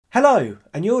Hello,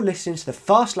 and you're listening to the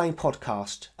Fast Lane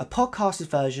podcast, a podcasted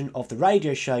version of the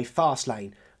radio show Fast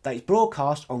Lane that is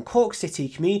broadcast on Cork City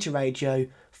Community Radio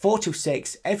 4 till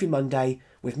 6 every Monday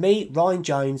with me, Ryan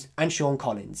Jones, and Sean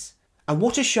Collins. And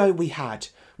what a show we had!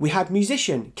 We had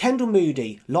musician Kendall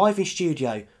Moody live in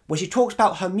studio where she talks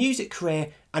about her music career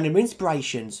and her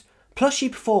inspirations. Plus she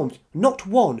performed not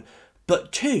one,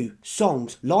 but 2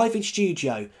 songs live in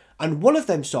studio. And one of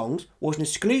them songs was an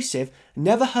exclusive,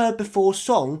 never heard before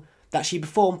song that she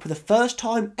performed for the first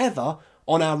time ever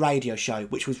on our radio show,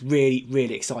 which was really,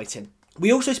 really exciting.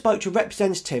 We also spoke to a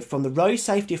representative from the Road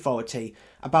Safety Authority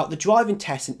about the driving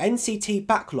tests and NCT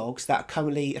backlogs that are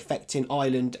currently affecting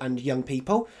Ireland and young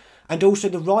people, and also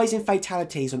the rising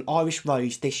fatalities on Irish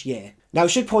roads this year. Now, I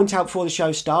should point out before the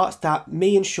show starts that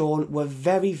me and Sean were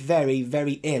very, very,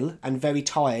 very ill and very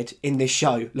tired in this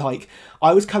show. Like,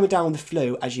 I was coming down with the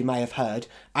flu, as you may have heard,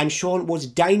 and Sean was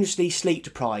dangerously sleep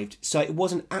deprived, so it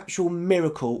was an actual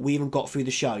miracle we even got through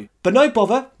the show. But no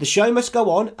bother, the show must go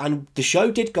on, and the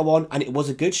show did go on, and it was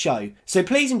a good show. So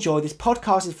please enjoy this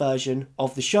podcasted version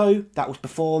of the show that was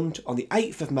performed on the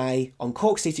 8th of May on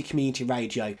Cork City Community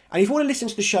Radio. And if you want to listen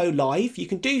to the show live, you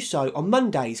can do so on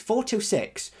Mondays 4 till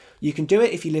 6. You can do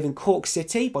it if you live in Cork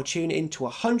City by tuning into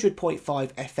 100.5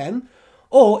 FM,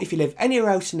 or if you live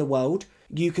anywhere else in the world,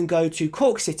 you can go to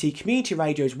Cork City Community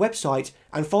Radio's website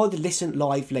and follow the Listen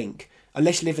Live link.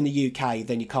 Unless you live in the UK,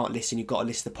 then you can't listen, you've got to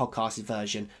listen to the podcasted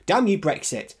version. Damn you,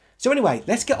 Brexit. So anyway,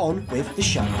 let's get on with the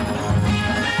show.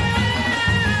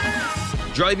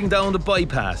 Driving down the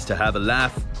bypass to have a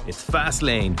laugh, it's Fast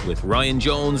Lane with Ryan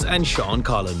Jones and Sean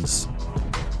Collins.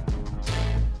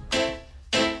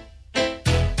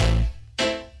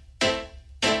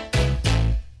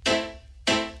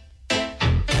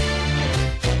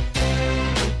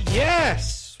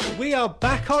 We are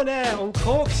back on air on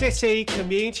Cork City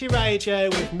Community Radio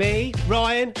with me,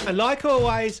 Ryan, and like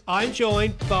always, I'm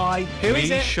joined by who is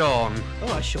it? Sean. All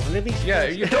right, Sean. Let me. Yeah,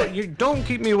 you don't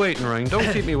keep me waiting, Ryan.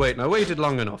 Don't keep me waiting. I waited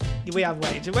long enough. We have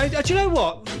waited. Do you know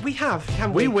what? We have,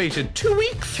 haven't we? We waited 2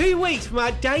 weeks. 2 weeks from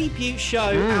our debut show,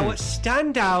 our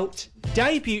standout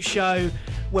debut show,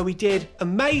 where we did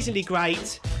amazingly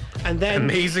great. And then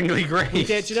amazingly great. We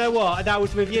did. Do you know what? That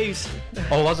was the reviews.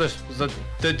 Oh, was it? Was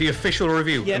it the official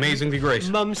review? Yeah. Amazingly great.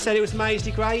 Mum said it was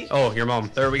amazingly great. Oh, your mum.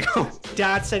 There we go.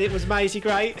 Dad said it was amazingly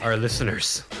great. Our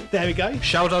listeners. There we go.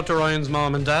 Shout out to Ryan's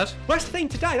mom and dad. Well, that's the thing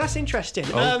today. That's interesting.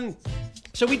 Oh.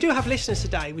 So we do have listeners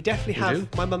today. We definitely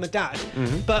have my mum and dad.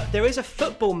 Mm-hmm. But there is a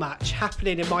football match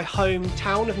happening in my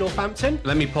hometown of Northampton.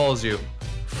 Let me pause you.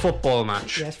 Football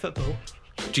match. Yes, football.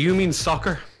 Do you mean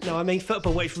soccer? No, I mean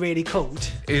football, what it's really called.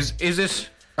 Is it...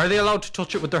 Are they allowed to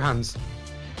touch it with their hands?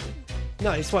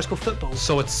 No, it's why it's called football.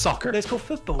 So it's soccer? No, it's called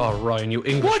football. Oh, Ryan, you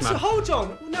Englishman. What? Hold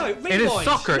on. No, rewind. It is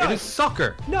soccer. No. It is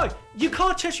soccer. No, you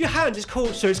can't touch your hands. It's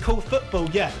called football,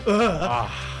 yeah.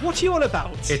 What are you on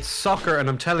about? It's soccer, and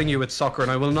I'm telling you it's soccer,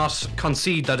 and I will not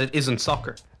concede that it isn't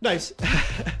soccer. No,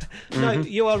 no,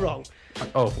 you are wrong.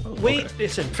 Oh, okay.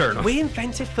 Listen, fair enough. We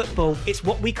invented football. It's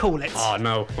what we call it. Oh,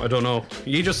 no, I don't know.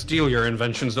 You just steal your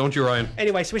inventions, don't you, Ryan?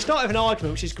 Anyway, so we started with an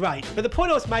argument, which is great. But the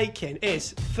point I was making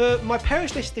is, for my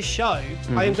parents list this show,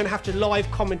 I am going to have to live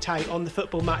commentate on the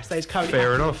football match that is currently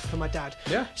happening for my dad.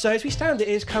 Yeah. So as we stand, it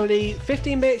is currently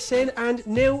 15 minutes in and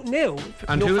 0-0.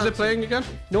 And who is it playing again?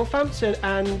 Northampton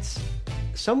and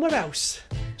someone else.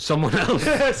 Someone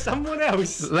else? Someone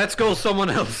else. Let's go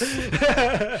someone else.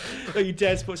 Are you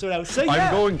dare to support someone else? So, I'm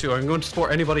going to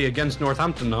support anybody against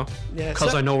Northampton now. Yeah.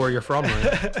 Because I know where you're from,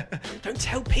 right? Don't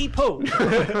tell people.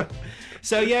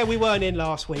 So yeah, we weren't in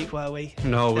last week, were we?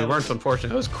 No, we weren't,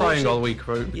 unfortunately. I was crying all week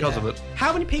because of it.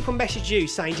 How many people messaged you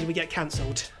saying, did we get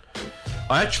cancelled?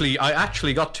 I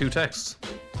actually got 2 texts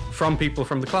from people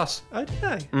from the class. Oh, did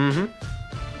they? Mm-hmm.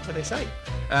 What did they say?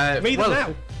 Read them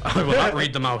out. I will not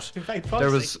read them out. There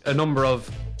was a number of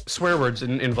swear words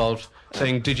involved,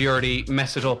 saying, did you already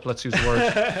mess it up? Let's use the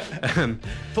word.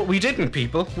 But we didn't,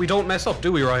 people. We don't mess up,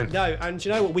 do we, Ryan? No, and do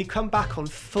you know what? We've come back on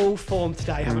full form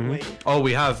today, haven't we? Oh,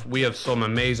 we have. We have some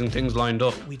amazing things lined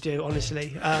up. We do,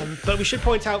 honestly. But we should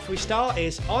point out before we start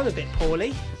is I'm a bit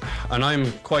poorly. And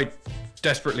I'm quite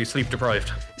desperately sleep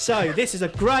deprived. So this is a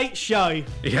great show.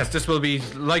 Yes, this will be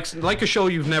like a show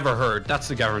you've never heard. That's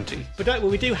the guarantee. But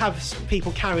we do have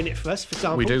people carrying it for us, for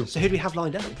example. We do. So who do we have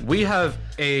lined up? We have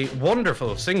a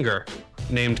wonderful singer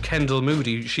named Kendall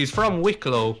Moody. She's from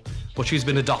Wicklow, but she's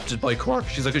been adopted by Cork.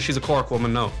 She's a Cork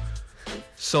woman now.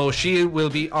 So she will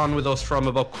be on with us from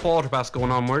about 15:15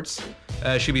 going onwards.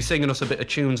 She'll be singing us a bit of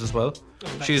tunes as well.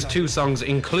 She has 2 songs,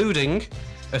 including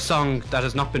a song that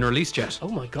has not been released yet. Oh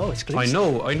my god, exclusive.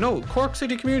 I know. Cork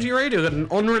City Community Radio got an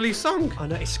unreleased song. I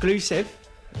know, exclusive.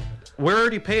 we're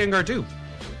already paying our due.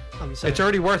 It's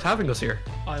already worth having us here.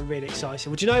 I'm really excited.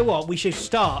 Well, do you know what? We should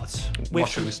start with, What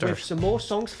should we start? with some more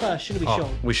songs first, shouldn't we, Oh,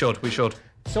 Sean? we should.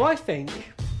 So I think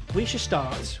we should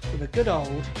start with a good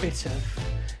old bit of...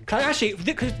 Actually,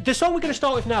 because the song we're going to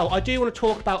start with now, I do want to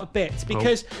talk about a bit,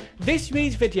 because this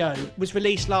music video was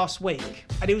released last week,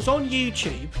 and it was on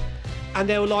YouTube, and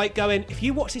they were like going, if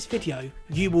you watch this video,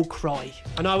 you will cry.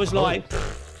 And I was like...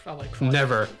 I won't cry.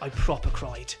 Never. I proper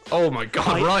cried. Oh my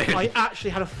God, Ryan. I actually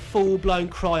had a full-blown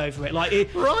cry over it. Like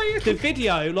Ryan. The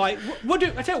video, like we'll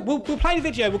play the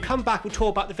video. We'll come back. We'll talk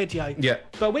about the video. Yeah.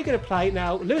 But we're going to play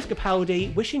now. Lewis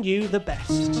Capaldi, "Wishing You the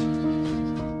Best."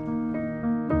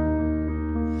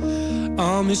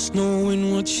 I miss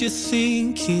knowing what you're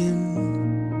thinking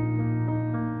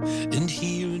and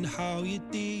hearing how your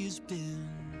day has been.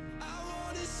 I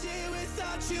wanna say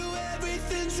without you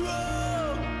everything's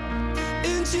wrong,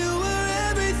 and you were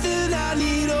everything I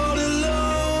need all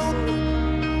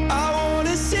along. I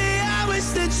wanna say I wish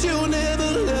that you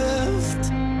never left.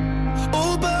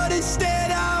 Oh, but instead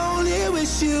I only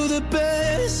wish you the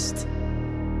best.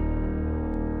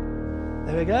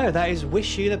 There we go. That is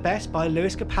 "Wish You the Best" by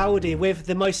Lewis Capaldi, with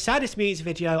the most saddest music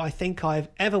video I think I've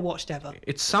ever watched ever.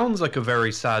 It sounds like a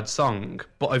very sad song,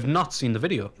 but I've not seen the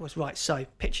video. It was right. So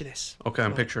picture this. Okay,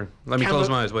 I'm picturing. Let me close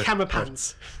my eyes. Wait. Camera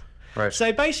pans. Right.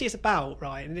 So basically, it's about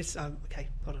and this. Okay,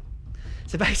 hold on.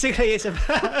 So basically, it's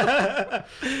about.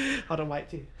 Hold on, wait.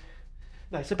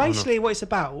 No. So basically, what it's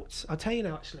about, I'll tell you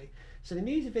now. Actually, so the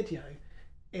music video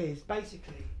is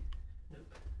basically.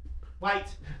 Wait.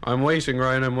 I'm waiting,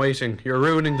 Ryan. I'm waiting. You're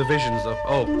ruining the visions, though.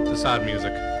 Oh, the sad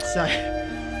music.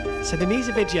 So the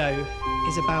music video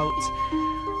is about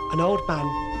an old man.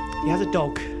 He has a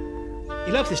dog.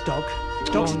 He loves this dog.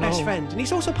 The dog's his best friend, and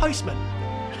he's also a postman.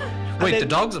 Wait, the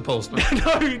dog's a postman?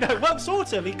 No, well,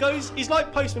 sort of. He's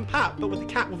like Postman Pat, but with a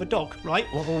cat with a dog, right?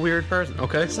 What a weird person.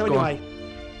 Okay, So go anyway,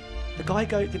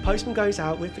 the postman goes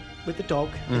out with the dog.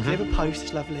 They deliver post.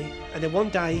 It's lovely. And then one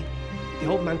day, the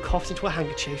old man coughs into a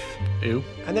handkerchief. Ew.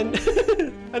 And then,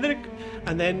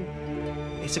 and then,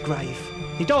 it's a grave.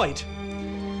 He died.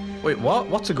 Wait, what?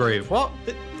 What's a grave? What?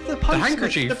 The postman,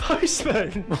 handkerchief? The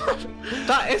postman.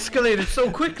 That escalated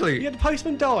so quickly. Yeah, the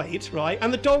postman died, right?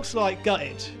 And the dog's like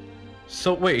gutted.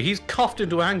 So wait, he's coughed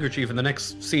into a handkerchief, and the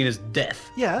next scene is death.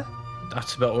 Yeah.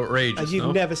 That's about outrageous. And you've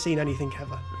no? never seen anything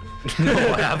ever. No,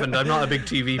 I haven't. I'm not a big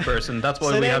TV person. That's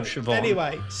why we have Siobhan.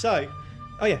 Anyway, so.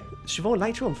 Oh yeah, Siobhan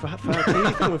later on for a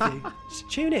TV film review. Just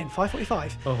tune in,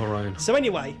 5:45. Oh, Ryan. So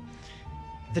anyway,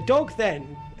 the dog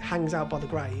then hangs out by the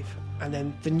grave, and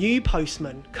then the new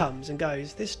postman comes and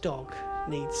goes, "This dog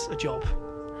needs a job."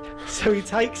 So he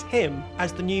takes him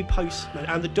as the new postman,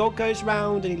 and the dog goes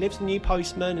round and he lives with the new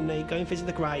postman, and they go and visit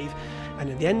the grave, and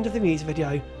at the end of the music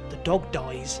video, the dog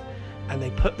dies, and they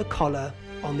put the collar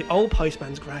on the old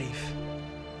postman's grave.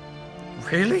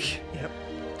 Really? Yep.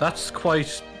 That's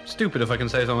quite stupid, if I can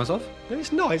say so myself. No,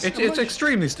 it's nice. It's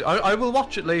extremely stupid. I will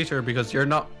watch it later because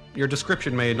your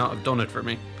description may not have done it for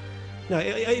me. No,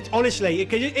 honestly,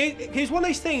 it's one of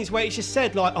those things where it's just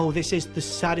said like, "Oh, this is the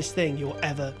saddest thing you're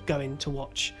ever going to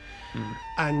watch,"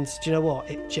 and do you know what?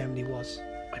 It generally was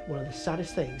one of the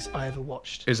saddest things I ever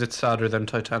watched. Is it sadder than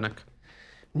Titanic?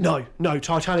 No,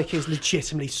 Titanic is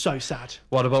legitimately so sad.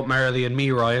 What about Marley and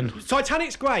Me, Ryan?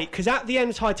 Titanic's great because at the end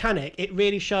of Titanic, it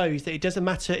really shows that it doesn't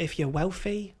matter if you're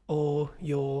wealthy or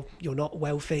you're not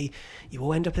wealthy, you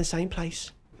all end up in the same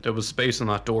place. There was space on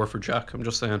that door for Jack. I'm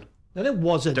just saying. No, there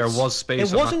wasn't. There was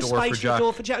space on that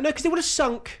door for Jack. No, because it would have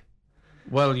sunk.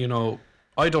 Well,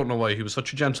 I don't know why he was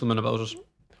such a gentleman about it.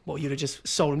 Well, you'd have just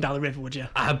sold him down the river, would you?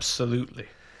 Absolutely.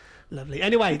 Lovely.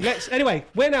 Anyway,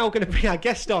 we're now going to bring our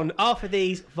guest on after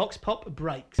these Vox Pop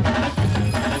breaks.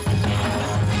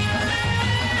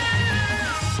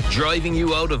 Driving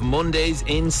you out of Mondays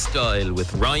in style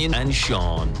with Ryan and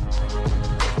Sean.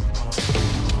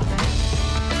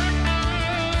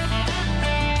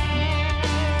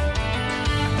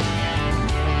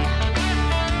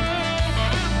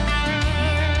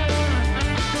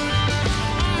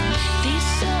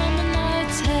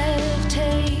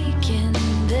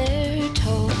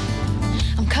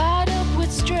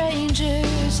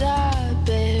 I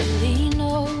barely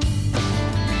know.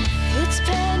 Puts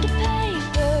pen to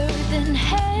paper, then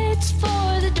heads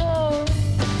for the door.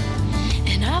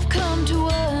 And I've come to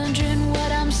wondering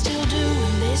what I'm still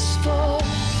doing this for.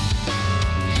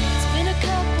 It's been a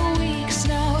couple weeks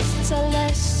now since I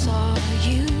last saw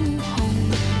you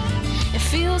home. It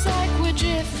feels like we're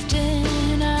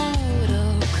drifting out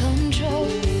of control.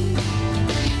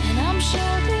 And I'm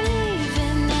sure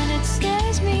believing, and it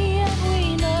scares me, and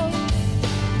we know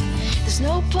there's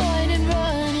no point in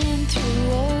running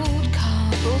through old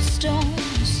cobblestone.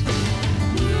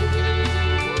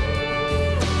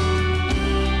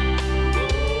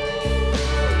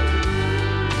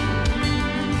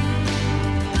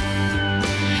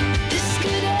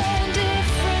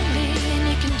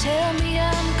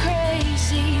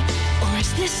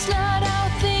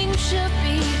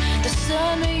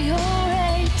 summer you're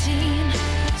 18,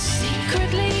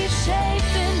 secretly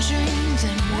shaping dreams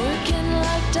and working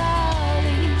like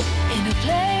Dolly in a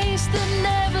place that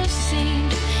never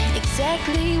seemed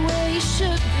exactly where you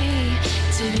should be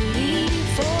to leave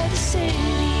for the city.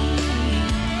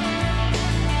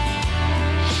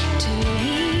 To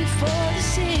leave for the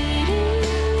city.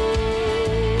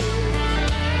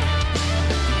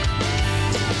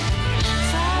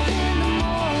 5 in the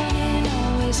morning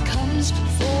always comes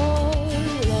before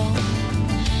long.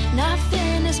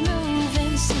 Nothing is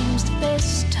moving, seems the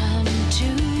best time to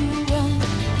run.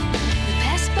 We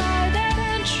passed by that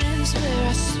entrance where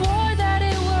I swore that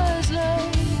it was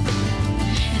love,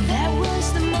 and that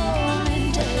was the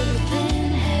moment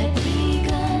everything had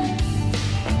begun.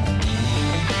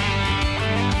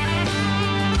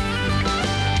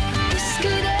 This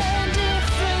could end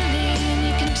differently, and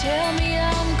you can tell me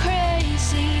I'm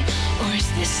crazy, or is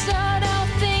this not how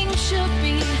things should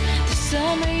be? The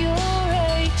summer you're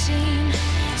 18,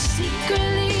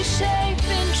 secretly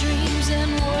shaping dreams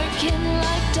and working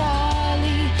like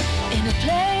Dolly in a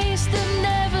place that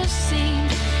never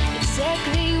seemed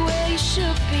exactly where you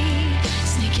should be.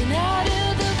 Sneaking out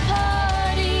of the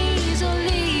parties or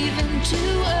leaving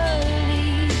too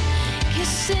early.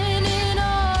 Kissing in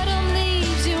autumn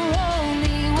leaves, you're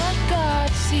only what God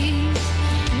sees.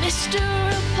 Mr.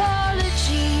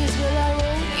 Apologies, well I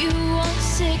wrote you on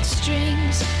 6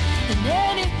 strings, and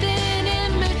anything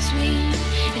in between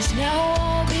is now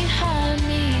all behind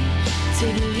me to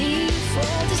leave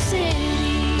for the city.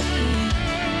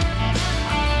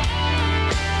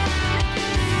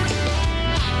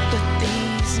 But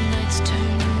these nights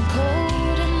turn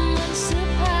cold in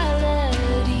municipality,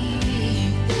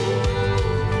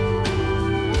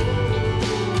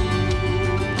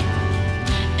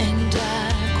 and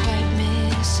I quite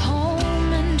miss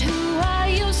home and who I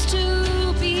used to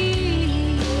be.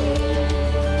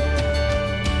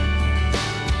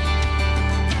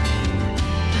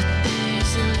 But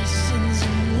there's lessons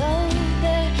in love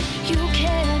that you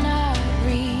cannot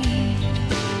read.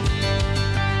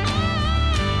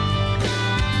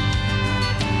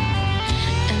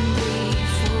 And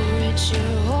before it's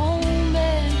your own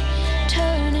bed,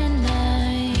 turning 19.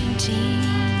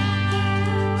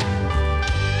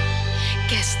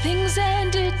 Guess things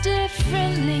ended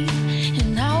differently,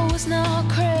 and I was not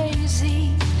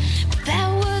crazy. But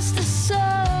that was the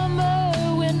summer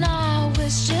when I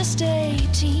was just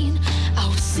 18. I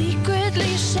was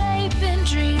secretly shaping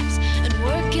dreams and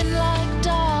working like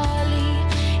Dolly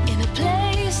in a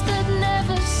place that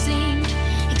never seemed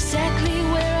exactly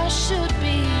where I should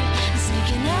be.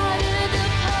 Sneaking out of the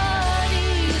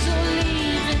parties or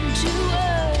leaving too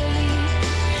early.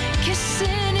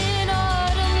 Kissing in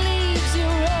autumn leaves,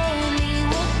 you're only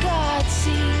what God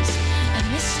sees. And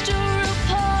Mr.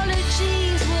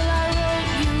 Apologies, well I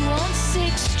wrote you on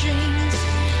 6 strings,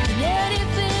 and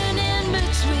anything in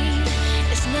between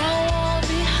is now all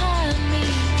behind me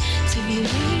to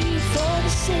leave for the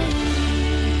city.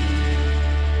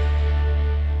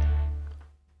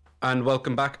 And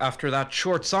welcome back after that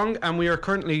short song, and we are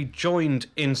currently joined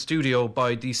in studio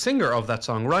by the singer of that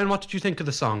song. Ryan, what did you think of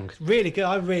the song? Really good.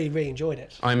 I really enjoyed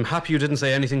it. I'm happy you didn't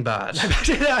say anything bad.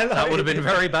 That would have been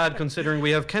very bad considering we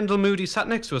have Kendall Moody sat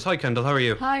next to us. Hi Kendall, how are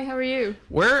you? Hi, how are you?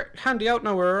 We're handy out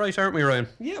now, we're alright, aren't we, Ryan?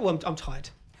 Yeah, well, I'm tired.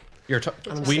 You're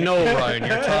we know, Ryan,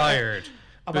 you're tired.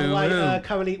 I'm on the way, Boo-hoo.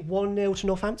 currently 1-0 to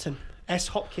Northampton. S.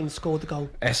 Hopkins scored the goal.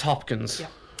 S. Hopkins. Yeah.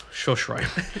 Shush, Ryan.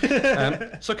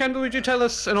 So Kendall, would you tell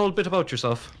us an old bit about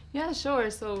yourself? Yeah, sure.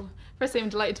 So, firstly, I'm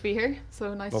delighted to be here.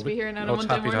 So nice to be here now on a Lots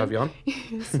Monday happy morning. to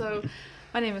have you on. So,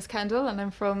 my name is Kendall, and I'm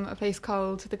from a place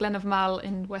called the Glen of Mal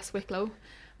in West Wicklow.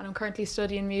 And I'm currently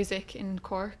studying music in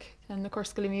Cork, in the Cork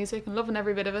School of Music, and loving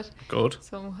every bit of it. Good.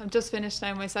 So, I'm just finished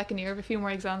now my second year. I have a few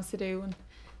more exams to do, and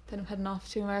then I'm heading off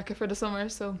to America for the summer.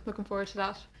 So, looking forward to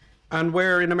that. And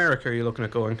where in America are you looking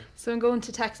at going? So, I'm going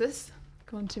to Texas.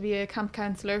 Going to be a camp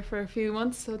counsellor for a few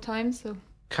months at a time. So,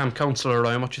 Camp counsellor,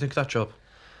 Ryan, what do you think of that job?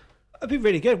 It'd be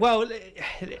really good. Well,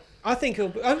 I think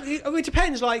it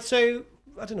depends. Like, so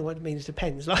I don't know what it means.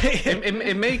 Depends. Like,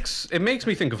 it makes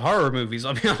me think of horror movies.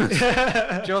 I'll be honest. Do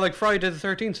you know, like Friday the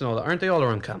 13th and all that? Aren't they all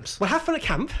around camps? well, have fun at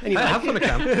camp. Anyway. Have fun at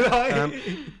camp.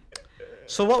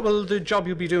 So what will the job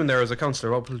you'll be doing there as a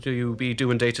counsellor, what will you be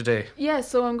doing day to day? yeah,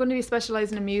 so I'm going to be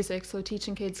specialising in music, so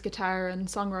teaching kids guitar and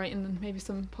songwriting and maybe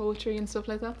some poetry and stuff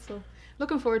like that. So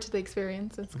looking forward to the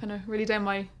experience. It's kind of really down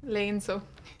my lane, so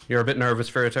You're a bit nervous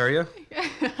for it, are you?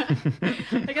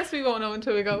 I guess we won't know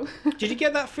until we go. Did you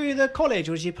get that through the college,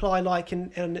 or did you apply like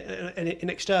an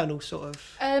external sort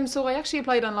of? So I actually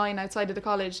applied online outside of the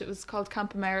college. It was called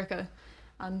Camp America,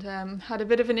 and had a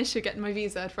bit of an issue getting my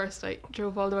visa at first. I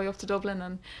drove all the way up to Dublin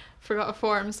and forgot a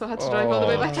form, so I had to drive all the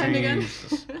way back down again.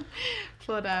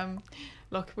 But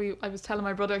look, I was telling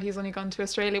my brother he's only gone to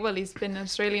Australia. Well, he's been in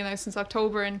Australia now since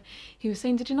October, and he was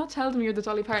saying, "Did you not tell them you're the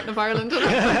Dolly Parton of Ireland?"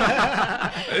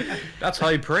 That's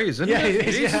high praise, isn't Yeah, it? it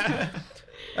is, yeah.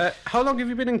 How long have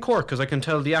you been in Cork? Because I can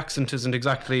tell the accent isn't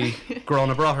exactly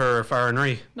Grona Braher or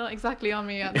Farranree. Not exactly on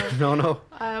me yet. No. No.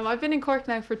 I've been in Cork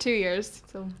now for 2 years.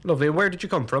 So Lovely. Where did you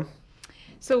come from?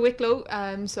 Wicklow.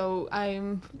 So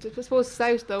I'm, I suppose,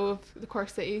 south though of the Cork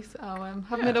city. So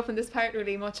haven't been up in this part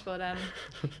really much, but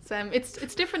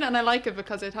it's different, and I like it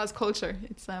because it has culture.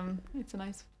 It's a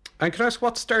nice. And can I ask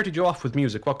what started you off with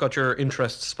music? What got your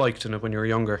interest spiked in it when you were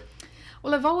younger?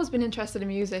 Well, I've always been interested in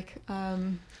music,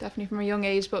 definitely from a young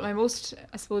age, but my most,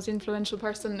 I suppose, influential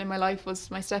person in my life was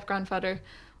my step-grandfather.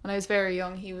 When I was very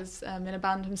young, he was in a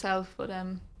band himself, but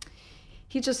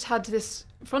he just had this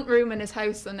front room in his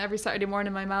house, and every Saturday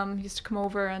morning my mum used to come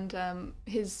over, and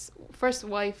his first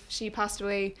wife, she passed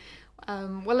away.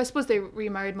 Well, I suppose they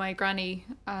remarried my granny.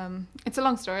 It's a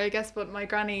long story, I guess, but my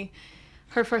granny,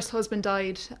 her first husband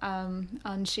died,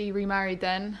 and she remarried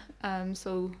then,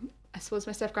 so I suppose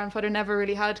my step-grandfather never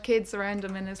really had kids around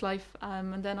him in his life,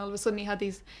 and then all of a sudden he had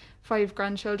these 5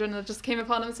 grandchildren that just came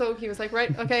upon him, so he was like,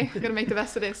 right, okay, we're going to make the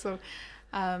best of this. So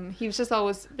he's just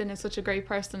always been such a great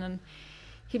person, and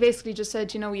he basically just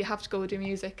said, you have to go do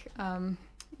music.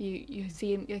 You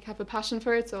see, you have a passion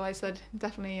for it. So I said,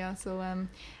 definitely, yeah. So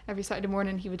every Saturday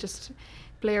morning he would just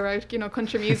blare out,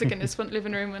 country music in his front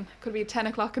living room, and it could be 10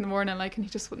 o'clock in the morning, and he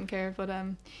just wouldn't care. But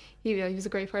he was a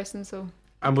great person, so.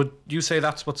 And would you say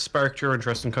that's what sparked your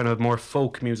interest in kind of more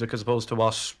folk music as opposed to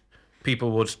what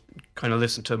people would kind of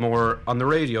listen to more on the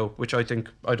radio, which I think,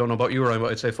 I don't know about you, Ryan, but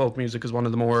I'd say folk music is one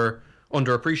of the more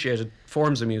underappreciated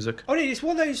forms of music. I mean, it's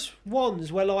one of those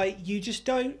ones where you just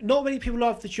don't. Not many people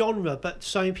love the genre, but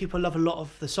so many people love a lot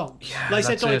of the songs. Yeah, like I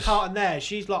said, that's Dolly it. Parton there.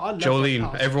 She's like, I love Jolene. Dolly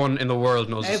Parton. Everyone in the world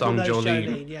knows Everyone the song knows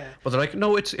Jolene. yeah. But they're like,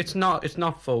 no, it's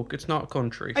not folk. It's not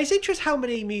country. It's interesting how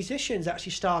many musicians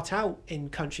actually start out in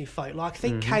country folk. Like I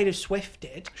think Taylor Swift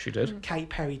did. She did. Kate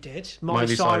Perry did. Miley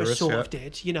Miley Cyrus Cyrus, sort yeah. of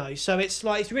did. So it's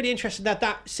it's really interesting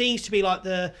that seems to be like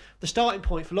the starting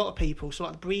point for a lot of people. So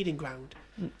like the breeding ground.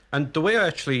 And the way I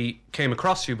actually came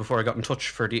across you before I got in touch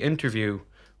for the interview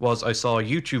was I saw a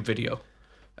YouTube video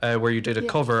where you did a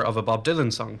cover of a Bob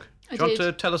Dylan song. Do you want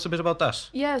to tell us a bit about that?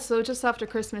 Yeah, so just after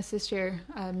Christmas this year,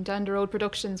 Down the Road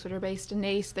Productions, which are based in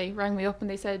Naas, they rang me up and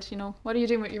they said, what are you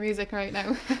doing with your music right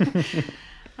now?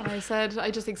 And I said, I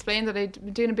just explained that I'd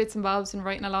been doing bits and bobs and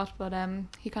writing a lot, but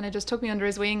he kind of just took me under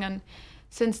his wing, and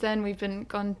since then we've been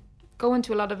going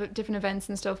to a lot of different events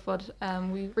and stuff, but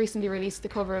we recently released the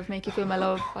cover of Make You Feel My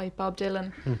Love by Bob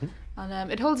Dylan.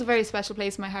 And it holds a very special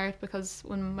place in my heart because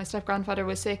when my step-grandfather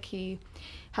was sick, he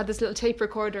had this little tape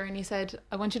recorder and he said,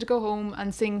 I want you to go home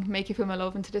and sing Make You Feel My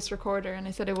Love into this recorder, and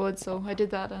I said I would, so I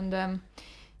did that. And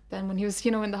then when he was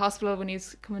in the hospital, when he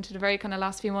was coming to the very kind of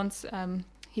last few months,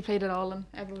 he played it all and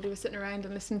everybody was sitting around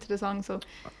and listening to the song, so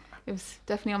it was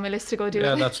definitely on my list to go do it.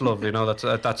 Yeah, that's lovely. No,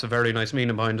 that's a very nice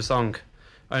meaning behind the song.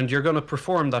 And you're going to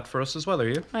perform that for us as well, are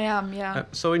you? I am, yeah.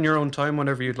 So in your own time,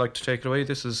 whenever you'd like to take it away,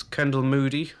 this is Kendall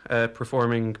Moody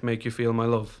performing Make You Feel My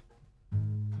Love.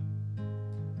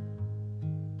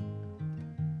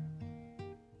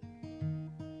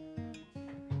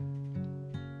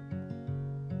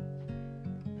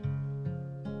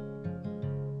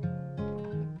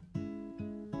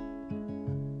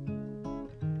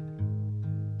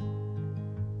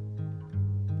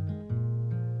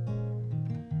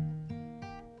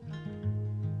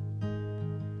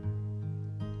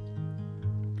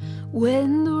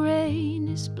 When the rain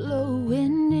is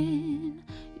blowing in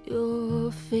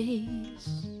your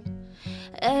face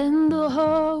and the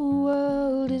whole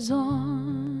world is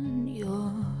on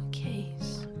your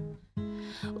case,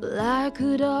 well, I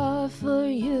could offer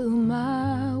you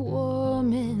my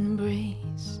warm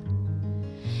embrace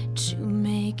to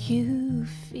make you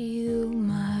feel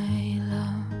my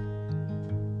love.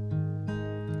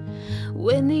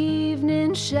 When the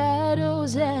evening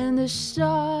shadows and the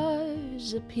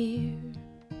stars appear,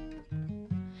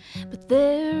 but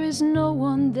there is no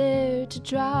one there to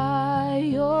dry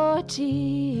your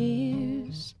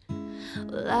tears,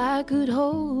 well, I could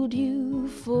hold you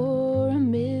for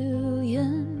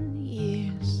 1,000,000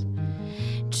 years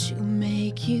to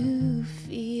make you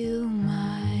feel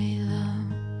my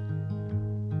love.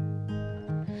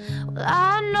 Well,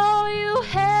 I know you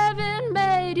haven't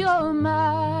made your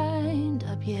mind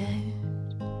up yet,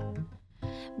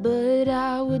 but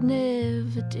I would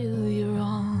never do you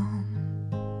wrong.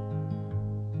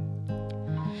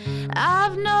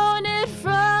 I've known it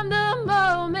from the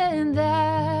moment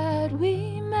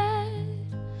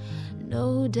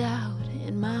doubt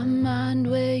in my mind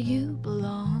where you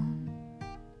belong.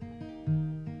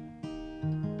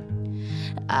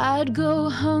 I'd go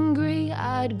hungry,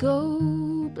 I'd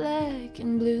go black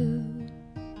and blue.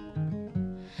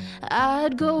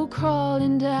 I'd go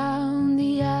crawling down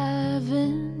the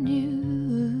avenue.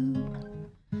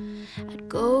 I'd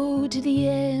go to the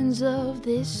ends of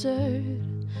this earth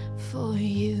for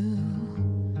you,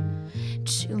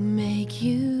 to make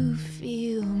you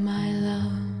feel my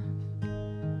love.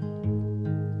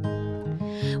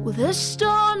 Well, the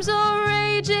storms are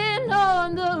raging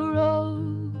on the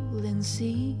rolling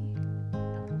sea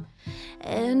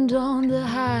and on the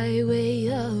highway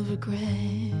of regret.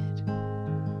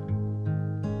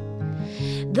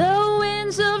 The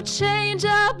winds of change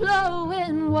are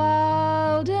blowing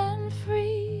wild and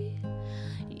free.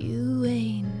 You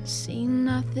ain't seen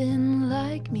nothing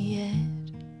like me yet.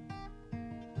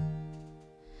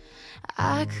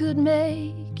 I could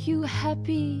make you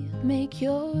happy, make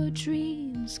your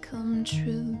dreams come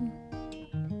true.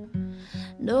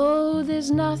 No,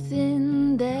 there's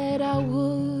nothing that I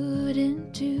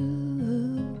wouldn't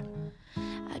do.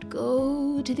 I'd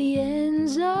go to the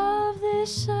ends of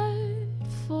this earth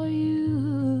for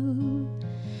you,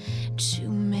 to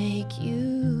make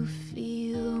you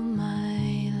feel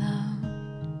my love,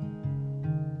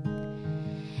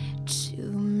 to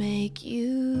make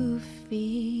you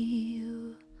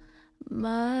feel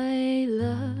my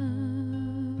love.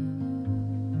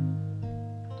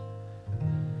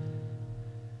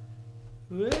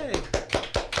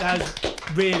 That was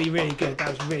really, really good.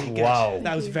 That was really good. Wow.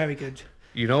 That was very good.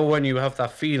 You know when you have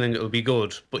that feeling it'll be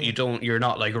good, but you're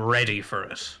not like ready for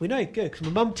it. We know, good, because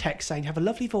my mum texts saying you have a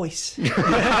lovely voice. That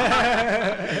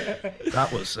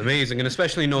was amazing, and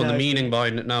especially knowing the meaning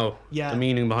behind it now. Yeah. The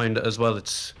meaning behind it as well.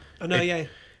 It's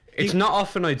not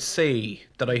often I'd say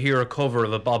that I hear a cover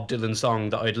of a Bob Dylan song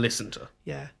that I'd listen to.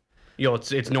 Yeah. You know,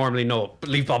 it's normally no, but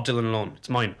leave Bob Dylan alone. It's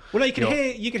mine. Well, no, you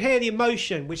can hear the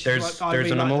emotion, which is what I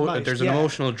really like the most. There's an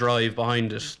emotional drive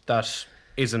behind it that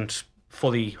isn't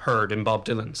fully heard in Bob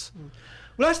Dylan's.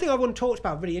 Well, last thing I want to talk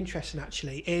about, really interesting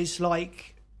actually, is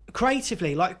like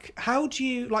creatively, like how do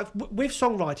you, like with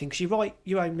songwriting, because you write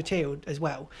your own material as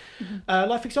well.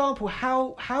 Like for example,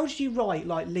 how did you write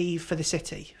like Leave for the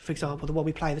City, for example, the one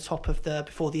we play at the top of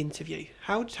before the interview?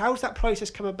 How does that process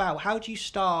come about? How do you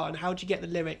start, and how do you get the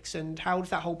lyrics, and how does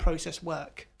that whole process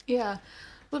work? Yeah.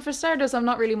 Well, for starters, I'm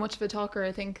not really much of a talker,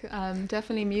 I think.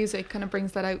 Definitely music kind of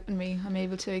brings that out in me. I'm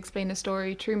able to explain a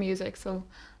story through music. So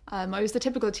I was the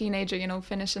typical teenager, you know,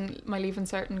 finishing my Leaving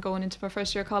Cert and going into my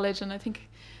first year of college. And I think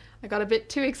I got a bit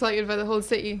too excited by the whole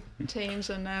city change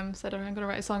and said, I'm going to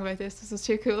write a song about this. This is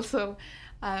too cool. So,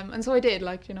 and so I did.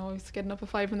 Like, you know, I was getting up at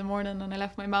 5 a.m. and I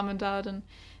left my mum and dad and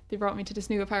they brought me to this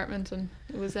new apartment. And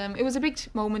it was a big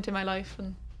moment in my life.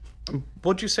 And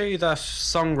would you say that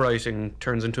songwriting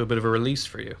turns into a bit of a release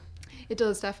for you? It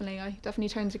does, definitely. I definitely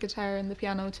turn to the guitar and the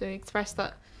piano to express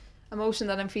that emotion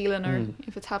that I'm feeling, or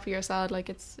if it's happy or sad. Like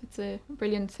it's a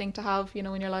brilliant thing to have, you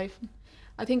know, in your life.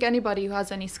 I think anybody who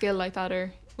has any skill like that,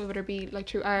 or whether it be like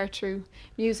through art, through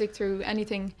music, through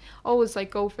anything, always like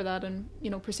go for that and, you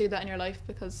know, pursue that in your life,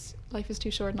 because life is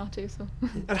too short not to. So.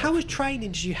 And how much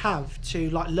training did you have to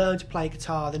like learn to play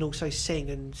guitar, then also sing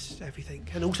and everything,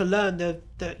 and also learn the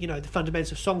you know, the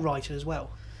fundamentals of songwriting as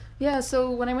well? Yeah,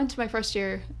 so when I went to my first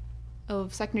year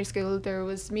of secondary school, there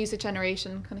was Music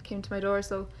Generation kind of came to my door.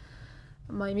 So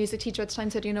my music teacher at the time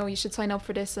said, you know, you should sign up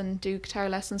for this and do guitar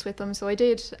lessons with them. So I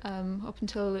did up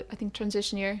until I think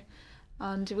transition year,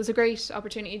 and it was a great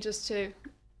opportunity just to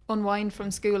unwind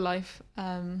from school life.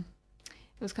 It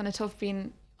was kind of tough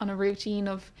being on a routine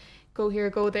of go here,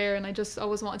 go there, and I just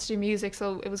always wanted to do music.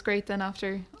 So it was great then,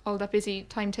 after all that busy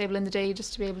timetable in the day,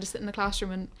 just to be able to sit in the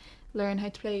classroom and learn how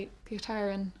to play guitar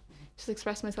and just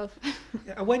express myself.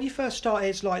 And when you first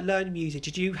started like learning music,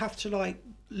 did you have to like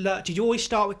did you always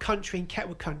start with country and kept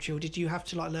with country, or did you have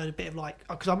to like learn a bit of like,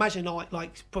 because I imagine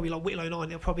like probably like Wicklow 9,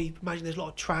 they'll probably imagine there's a lot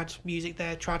of trad music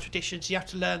there, trad traditions, so you have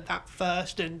to learn that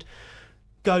first and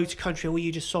go to country, or were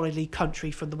you just solidly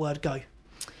country from the word go?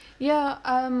 Yeah,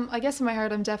 I guess in my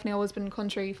heart I'm definitely always been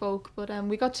country folk, but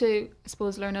we got to, I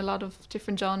suppose, learn a lot of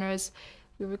different genres.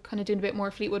 We were kind of doing a bit more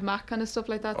Fleetwood Mac kind of stuff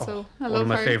like that. So I one of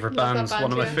my favourite bands.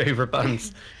 One of my favourite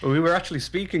bands. We were actually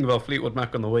speaking about Fleetwood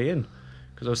Mac on the way in,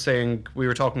 because I was saying we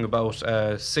were talking about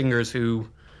singers who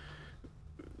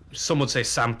some would say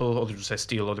sample, others would say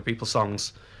steal other people's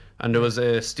songs, and there was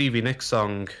a Stevie Nicks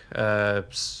song,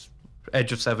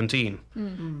 Edge of 17,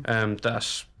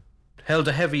 that held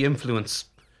a heavy influence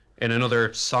in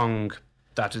another song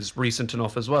that is recent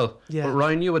enough as well. Yeah. But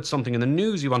Ryan, you had something in the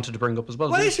news you wanted to bring up as well.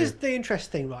 Well, didn't this you? is the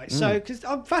interesting thing, right? So, because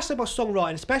I'm fascinated by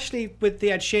songwriting, especially with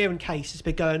the Ed Sheeran case that's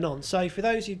been going on. So, for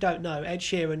those who don't know, Ed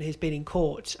Sheeran has been in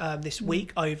court this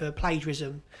week over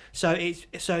plagiarism. So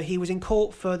he was in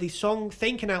court for the song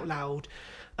 "Thinking Out Loud."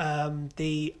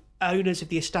 The owners of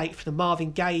the estate for the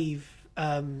Martin Gaye.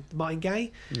 Yeah,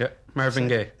 Marvin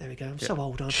Gaye. There we go. I'm so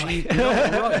old, aren't I?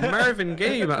 Right, Marvin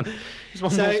Gaye, man. He's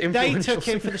one of the most So they influential took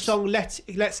him for the singers. song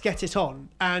Let's Get It On,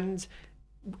 and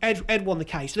Ed won the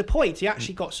case. To the point, he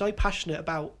actually got so passionate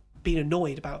about being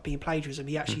annoyed about being plagiarism,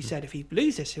 he actually said if he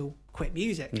loses this, he'll quit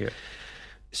music. Yeah.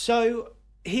 So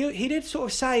he did sort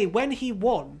of say, when he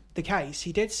won the case,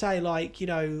 he did say, like, you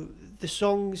know, the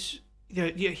songs... You know,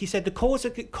 he said the chords are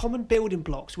common building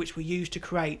blocks which were used to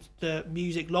create the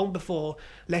music long before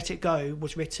Let It Go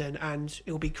was written, and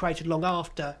it will be created long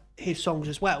after his songs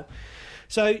as well.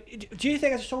 So do you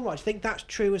think, as a songwriter, do you think that's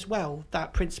true as well,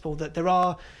 that principle that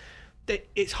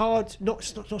it's hard,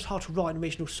 not hard to write an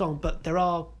original song, but there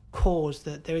are chords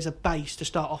that there is a base to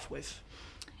start off with?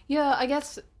 Yeah, I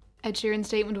guess Ed Sheeran's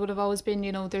statement would have always been,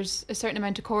 you know, there's a certain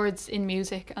amount of chords in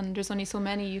music and there's only so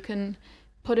many you can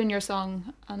put in your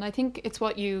song, and I think it's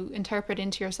what you interpret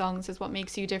into your songs is what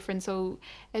makes you different. So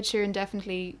Ed Sheeran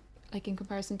definitely, like in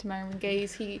comparison to Marvin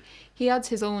Gaye's, he adds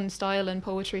his own style and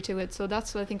poetry to it, so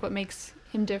that's I think what makes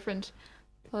him different.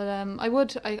 But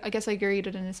I guess I agree with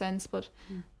it in a sense, but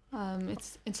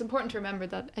it's important to remember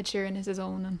that Ed Sheeran is his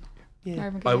own, and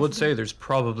Marvin Gaye I would is his say own. there's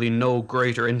probably no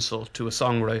greater insult to a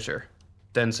songwriter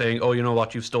than saying, oh, you know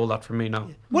what, you stole that from me now.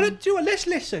 Well, let's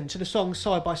listen to the songs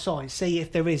side by side, see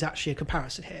if there is actually a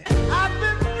comparison here. I've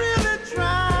been really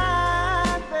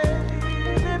trying, baby,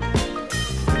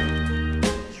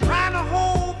 trying to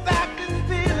hold back this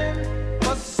feeling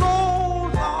for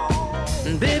so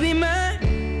long. Baby, my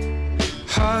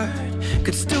heart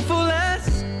could still fall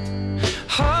as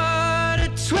hard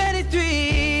at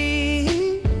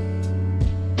 23.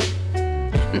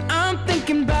 And I'm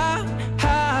thinking about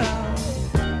how.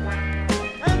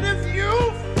 And if you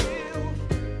feel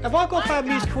Have I got bad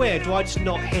musical ear? Do I just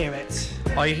not hear it?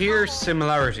 I hear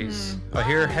similarities. I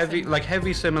hear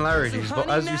heavy similarities, but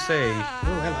as you say,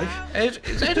 Oh, hello.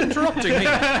 is Ed interrupting me?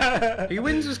 He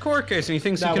wins his court case and he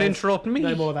thinks he can Ed, interrupt me.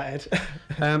 No more of that,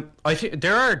 Ed. I think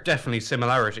there are definitely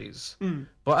similarities,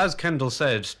 but as Kendall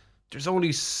said, there's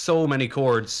only so many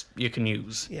chords you can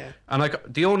use. Yeah. And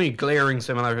like the only glaring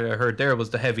similarity I heard there was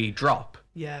the heavy drop.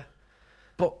 Yeah.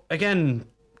 But again,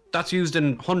 that's used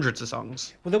in hundreds of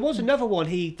songs. Well, there was another one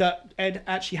that Ed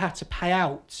actually had to pay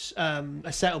out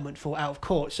a settlement for out of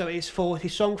court. So it's for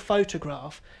his song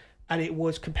Photograph, and it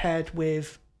was compared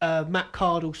with Matt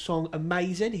Cardle's song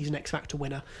Amazing. He's an X Factor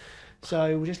winner.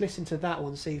 So we'll just listen to that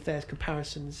one, see if there's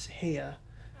comparisons here.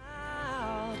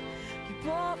 You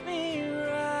brought me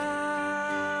around.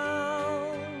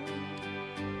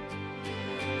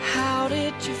 How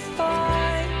did you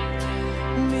find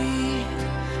me?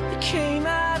 You came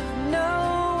out of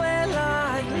nowhere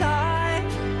like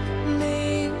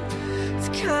lightning. It's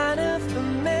kind of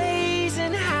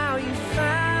amazing how you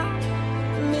found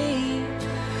me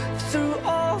through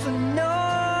all the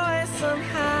noise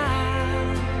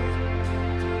somehow.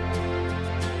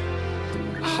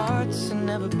 Hearts are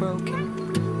never broken,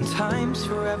 and time's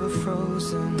forever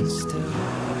frozen still.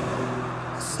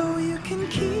 So you can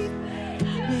keep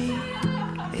me.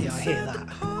 Yeah, I hear that.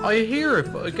 I hear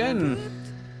it, but again,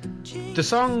 the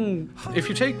song, if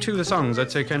you take two of the songs,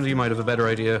 I'd say Kennedy might have a better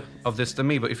idea of this than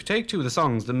me, but if you take two of the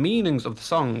songs, the meanings of the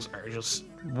songs are just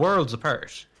worlds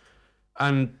apart.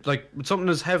 And like with something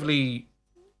as heavily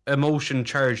emotion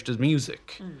charged as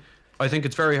music, I think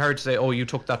it's very hard to say, oh, you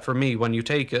took that from me, when you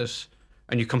take it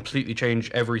and you completely change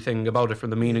everything about it, from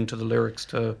the meaning to the lyrics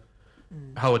to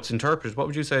how it's interpreted. What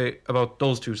would you say about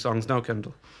those two songs now,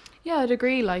 Kendall? Yeah, I'd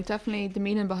agree. Like, definitely the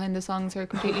meaning behind the songs are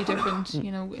completely different.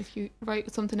 You know, if you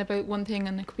write something about one thing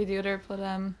and it could be the other. But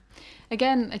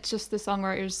again, it's just the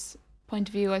songwriter's point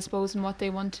of view, I suppose, and what they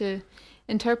want to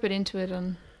interpret into it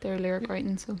on their lyric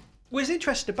writing. So, Well, it's an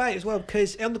interesting debate as well,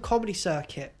 because on the comedy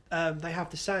circuit, they have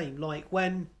the same. Like,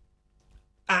 when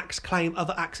acts claim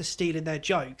other acts are stealing their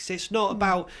jokes, it's not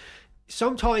about...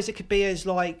 Sometimes it could be as,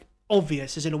 like,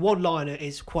 obvious, as in a one-liner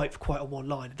is quite a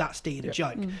one-liner. That's stealing a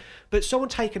joke. But someone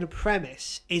taking a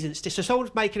premise isn't... So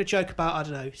someone's making a joke about, I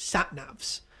don't know,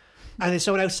 sat-navs. And then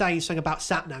someone else saying something about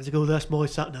sat-navs. They go, oh, that's my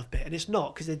sat-nav bit. And it's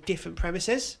not, because they're different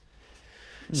premises.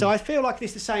 So I feel like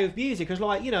it's the same with music. Because,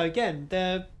 like, you know, again,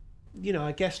 they're... You know,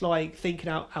 I guess, like, thinking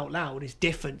out loud is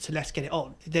different to Let's Get It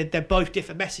On. They're both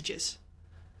different messages.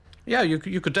 Yeah, you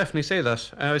could definitely say that.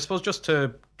 I suppose just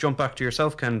to jump back to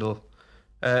yourself, Kendall,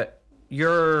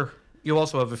 you're you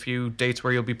also have a few dates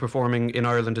where you'll be performing in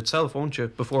Ireland itself, won't you,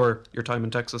 before your time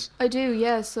in Texas? I do,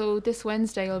 yeah. So this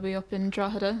Wednesday I'll be up in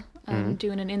Drogheda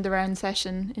doing an in the round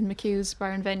session in McHugh's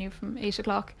Bar and Venue from 8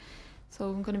 o'clock. So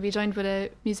I'm going to be joined with a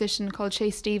musician called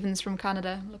Chase Stevens from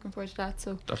Canada. I'm looking forward to that.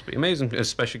 So That'll be amazing,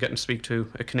 especially getting to speak to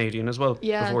a Canadian as well.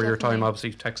 Yeah, before your time, definitely.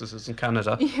 obviously, Texas is in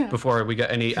Canada. Yeah. Before we get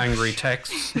any angry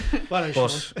texts. Well,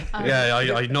 But yeah,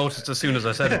 I noticed as soon as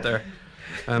I said it there.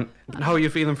 How are you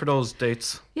feeling for those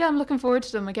dates? yeah, I'm looking forward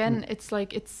to them. Again, it's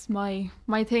like it's my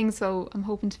thing, so I'm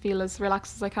hoping to feel as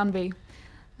relaxed as I can be.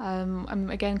 I'm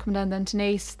again coming down then to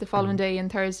Nace the following day and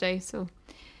Thursday, so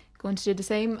going to do the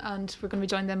same, and we're going to be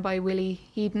joined then by Willie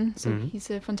Heaton. So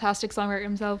he's a fantastic songwriter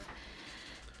himself,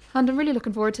 and I'm really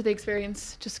looking forward to the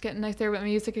experience, just getting out there with my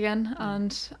music again.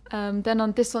 And then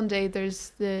on this Sunday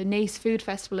there's the Nace Food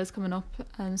Festival is coming up,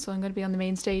 and so I'm going to be on the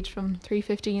main stage from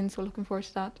 3:15, so looking forward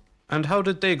to that. And how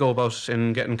did they go about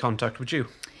in getting in contact with you?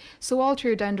 So all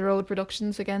through Down the Road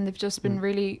Productions, again, they've just been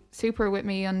really super with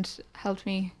me and helped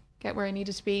me get where I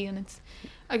needed to be. And it's,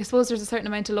 I suppose there's a certain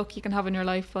amount of luck you can have in your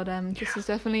life, but this has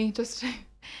definitely just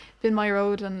been my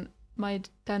road, and my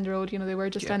down the road, you know, they were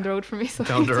just down the road for me. So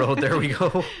Down the road, there we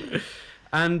go.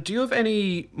 And do you have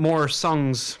any more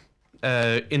songs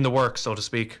in the works, so to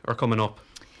speak, or coming up?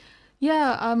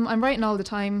 Yeah, I'm writing all the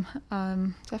time.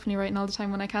 Definitely writing all the time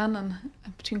when I can, and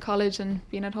between college and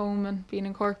being at home and being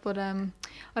in Cork. But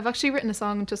I've actually written a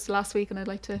song just last week, and I'd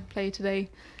like to play it today.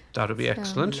 That would be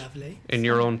excellent. Lovely. In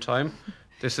your own time.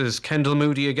 This is Kendall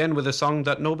Moody again with a song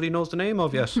that nobody knows the name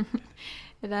of yet.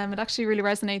 It actually really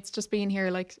resonates just being here.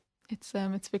 Like it's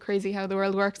a bit crazy how the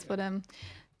world works, but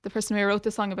the person who I wrote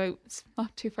the song about is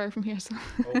not too far from here. So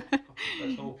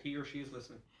Let's hope he or she is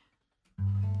listening.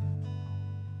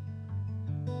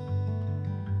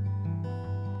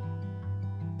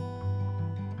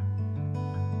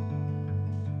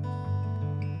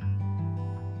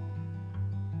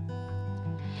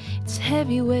 It's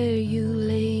heavy where you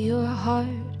lay your heart.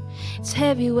 It's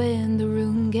heavy when the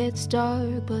room gets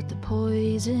dark, but the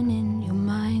poison in your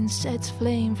mind sets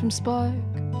flame from spark.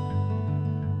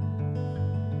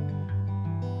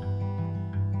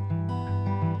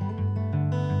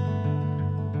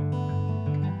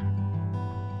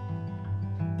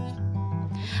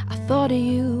 I thought of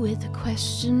you with a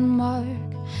question mark,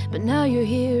 but now you're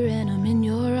here and I'm in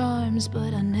your arms,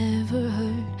 but I never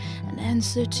heard an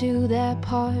answer to that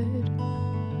part.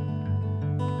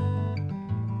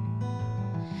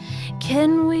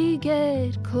 Can we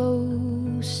get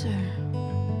closer?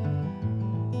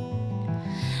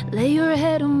 Lay your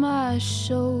head on my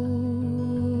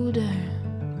shoulder,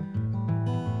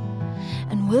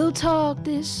 and we'll talk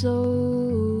this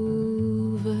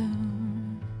over.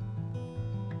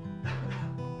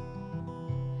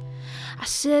 I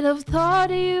said I've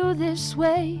thought of you this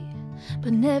way,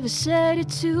 but never said it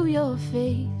to your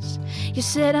face. You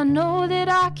said I know that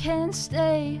I can't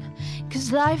stay,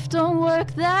 'cause life don't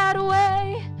work that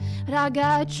way. But I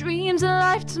got dreams and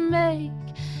life to make,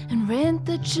 and rent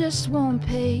that just won't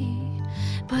pay.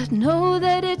 But know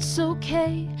that it's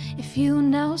okay if you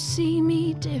now see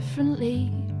me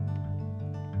differently.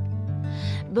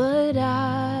 But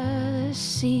I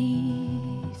see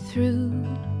through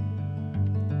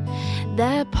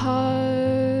that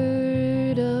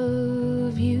part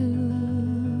of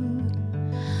you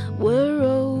were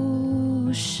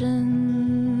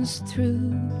oceans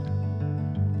through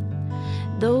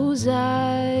those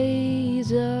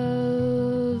eyes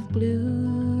of blue.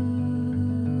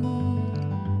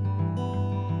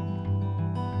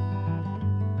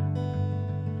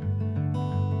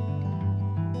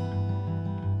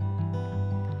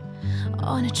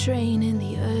 On a train in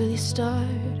the early start,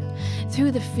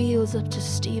 through the fields up to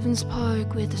Stevens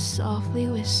Park, with a softly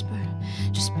whisper,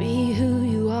 just be who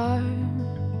you are.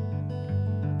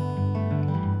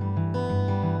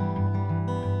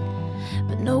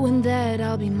 But knowing that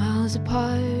I'll be miles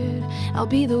apart, I'll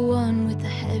be the one with the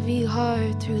heavy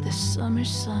heart through the summer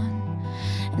sun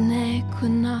and the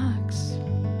equinox.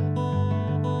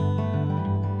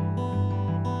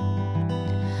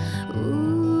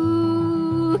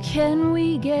 Ooh, can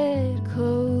we get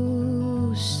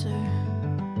closer?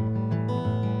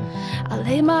 I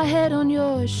lay my head on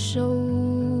your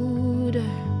shoulder,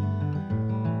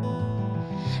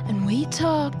 and we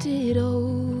talked it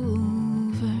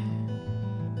over.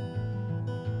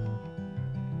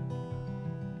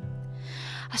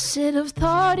 I said I've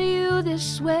thought of you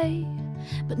this way,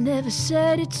 but never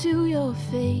said it to your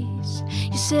face.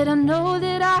 You said I know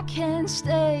that I can't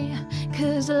stay,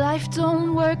 'cause life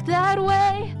don't work that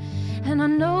way. And I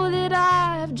know that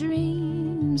I have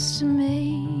dreams to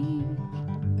make,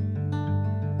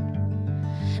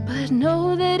 but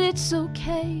know that it's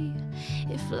okay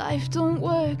if life don't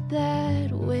work that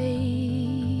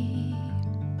way.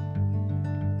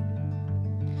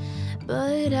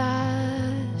 But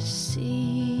I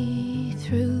see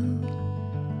through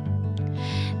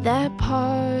that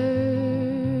part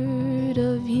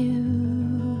of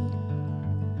you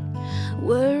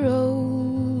were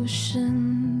oceans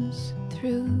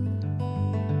through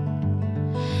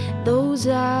those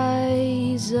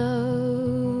eyes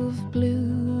of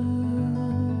blue,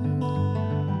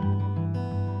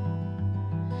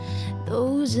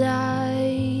 those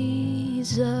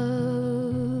eyes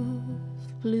of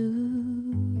blue.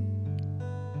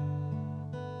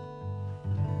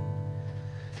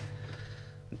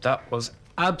 That was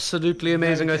absolutely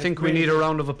amazing. I think we need a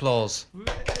round of applause.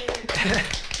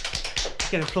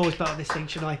 Get an applause button on this thing,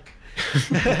 should I?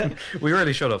 We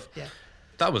really should have. Yeah.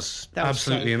 That was That was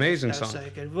absolutely so good. amazing That was song. so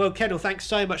good. Well, Kendall, thanks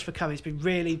so much for coming. It's been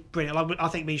really brilliant. I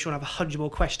think me and Sean have 100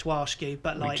 more questions to ask you,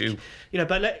 but like, do. you know,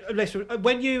 but listen,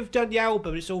 when you've done the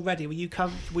album, it's all ready. Will you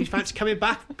fancy coming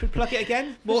back, plug it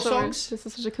again, more Sure, songs? This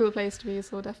is such a cool place to be,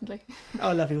 so definitely.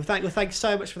 Oh, lovely. Well, thanks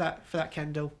so much for that,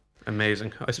 Kendall.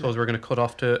 Amazing. I suppose we're going to cut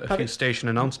off to a few station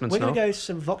announcements We're now. going to go to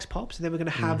some Vox Pops, and then we're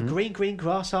going to have Green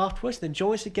Grass afterwards. Then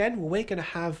join us again. Well, we're going to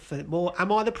have more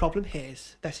Am I the Problem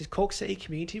Here's. This is Cork City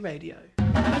Community Radio.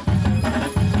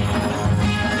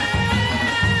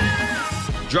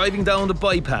 Driving down the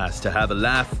bypass to have a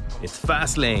laugh, it's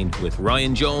Fast Lane with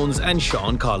Ryan Jones and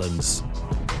Sean Collins.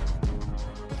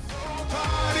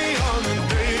 Party on the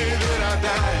day that I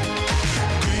die.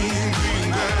 Green,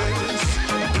 green grass,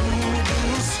 blue,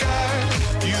 blue sky.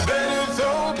 You better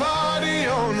throw a party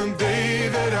on the day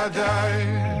that I die.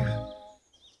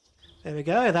 There we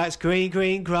go. That's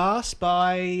Green Grass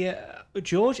by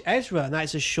George Ezra, and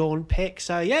that's a Sean pick.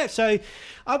 So yeah,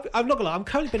 I'm not gonna lie, I'm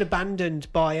currently been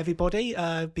abandoned by everybody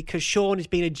because Sean has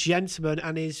been a gentleman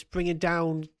and is bringing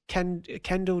down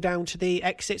Kendall down to the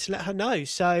exit to let her know.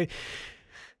 So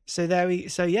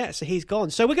he's gone.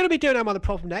 So we're going to be doing Am I the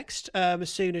Problem next as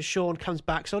soon as Sean comes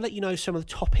back. So I'll let you know some of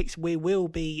the topics we will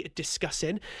be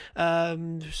discussing.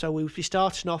 So we'll be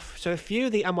starting off. So a few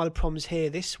of the Am I the Problems here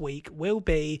this week will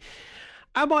be: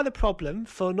 Am I the problem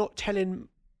for not telling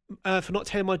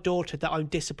my daughter that I'm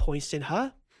disappointed in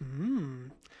her?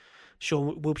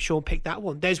 Sean pick that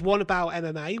one. There's one about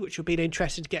MMA, which will be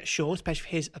interesting to get Sean, especially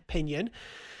for his opinion.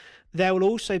 There will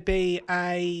also be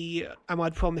am I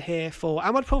the problem here for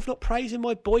am I the problem for not praising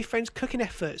my boyfriend's cooking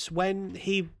efforts when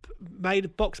he made a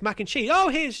box mac and cheese? Oh,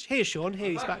 here's Sean.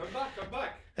 Here he's back. I'm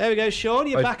back. There we go, Sean.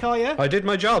 You're back, are you? I did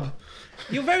my job.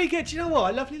 You're very good. Do you know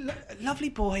what? A lovely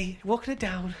boy walking it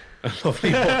down. A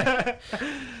lovely boy.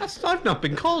 I've not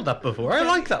been called that before. I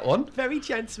like that one. Very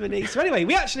gentlemanly. So anyway,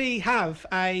 we actually have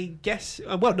a guest.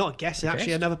 Well, not a guest. It's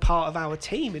actually another part of our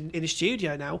team in the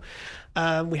studio now.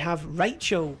 We have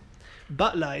Rachel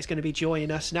Butler is going to be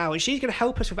joining us now, and she's going to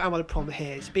help us with Am I the Problem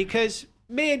Here, because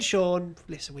me and Sean,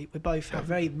 listen, we both have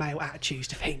very male attitudes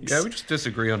to things. Yeah, we just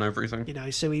disagree on everything. You know,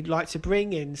 so we'd like to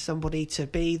bring in somebody to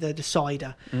be the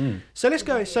decider. So let's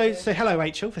go. So hello,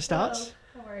 Rachel, for starts.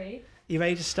 Hello. How are you? You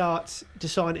ready to start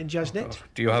deciding and judging it?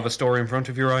 Do you have a story in front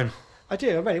of you, Ryan? I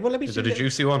do. I'm ready. Well, let me. Is it a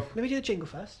juicy one? Let me do the jingle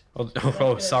first.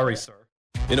 Oh, sorry, sir.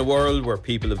 In a world where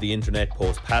people of the internet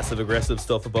post passive-aggressive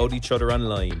stuff about each other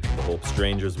online, I hope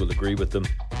strangers will agree with them.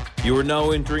 You are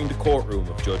now entering the courtroom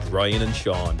of Judge Ryan and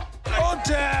Sean.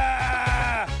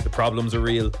 The problems are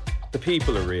real, the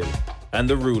people are real, and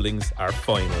the rulings are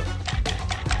final.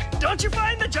 Don't you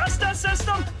find the justice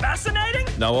system fascinating?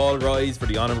 Now all rise for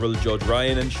the Honourable Judge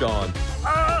Ryan and Sean.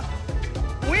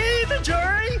 We, the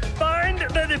jury, find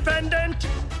the defendant,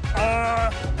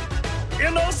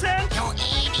 innocent. You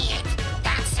idiot!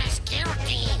 That says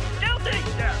guilty. Guilty,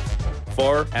 yes.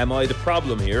 For Am I the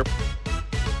Problem Here?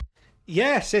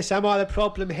 Yes, am I the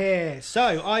problem here?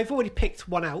 So I've already picked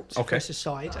one out Okay. for us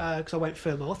aside because I went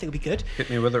through them all. I think it'll be good. Hit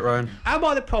me with it, Ryan. Am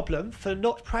I the problem for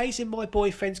not praising my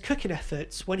boyfriend's cooking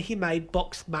efforts when he made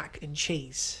boxed mac and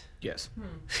cheese? Yes.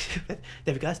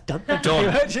 There we go. That's done. Thank Done.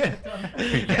 you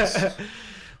very much.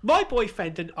 My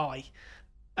boyfriend and I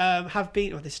have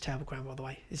been. Oh, this is terrible grammar, by the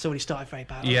way. It's already started very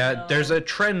bad. Yeah, there's a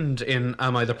trend in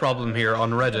Am I the Problem Here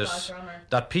on Reddit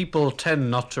that people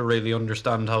tend not to really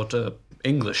understand how to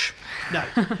English. No.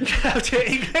 How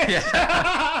to English.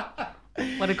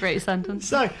 What a great sentence.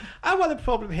 So, am I the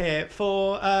problem here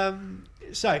for...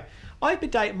 So, I've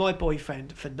been dating my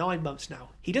boyfriend for 9 months now.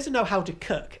 He doesn't know how to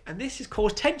cook, and this has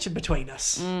caused tension between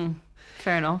us.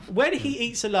 Fair enough. When he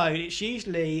eats alone, it's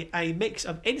usually a mix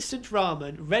of instant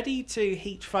ramen,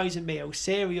 ready-to-heat frozen meals,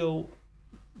 cereal,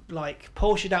 like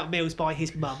portioned out meals by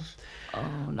his mum. Oh,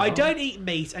 no. I don't eat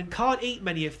meat and can't eat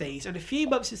many of these, and a few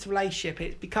months into the relationship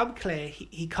it's become clear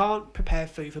he can't prepare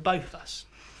food for both of us.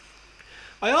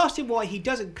 I asked him why he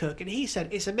doesn't cook, and he said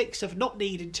it's a mix of not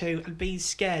needing to and being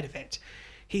scared of it.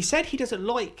 He said he doesn't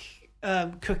like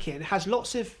cooking, has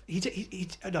lots of he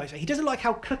doesn't like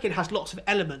how cooking has lots of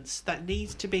elements that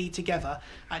needs to be together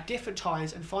at different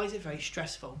times and finds it very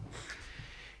stressful.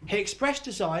 He expressed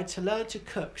desire to learn to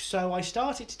cook, so I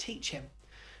started to teach him.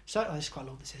 So, this is quite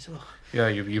long, this is. Oh. Yeah,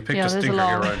 you picked Yeah, a there's a stinker lot.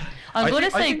 here, Ryan. I'm going to I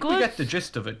say think we good. get the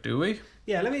gist of it, do we?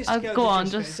 Yeah, let me just Go on,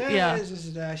 the just, gist of it.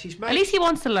 yeah. She's made, At least he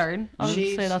wants to learn. I'll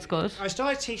she's- say that's good. I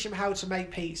started to teach him how to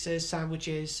make pizzas,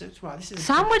 sandwiches. Well, this is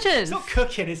Sandwiches? It's not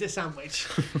cooking, it's a sandwich.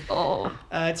 Oh.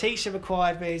 Teach him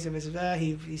required means.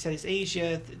 He said it's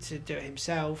easier to do it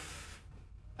himself.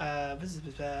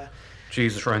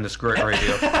 Jesus, Ryan, this is great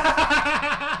radio.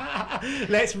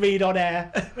 Let's read on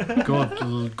air.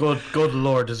 Good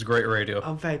Lord, this is great radio.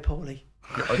 I'm very poorly.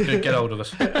 Get out of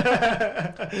it.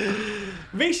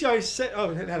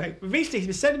 Recently he's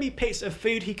been sending me pics of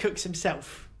food he cooks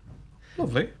himself.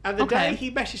 Lovely. And the Okay. day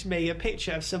he messaged me a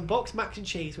picture of some boxed mac and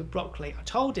cheese with broccoli, I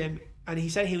told him, and he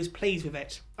said he was pleased with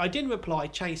it. I didn't reply,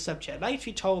 changed subject. Later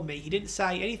he told me he didn't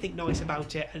say anything nice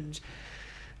about it,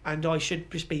 and I should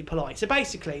just be polite. So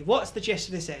basically, what's the gist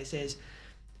of this is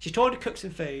she's trying to cook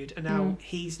some food, and now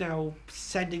he's now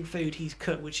sending food he's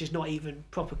cooked, which is not even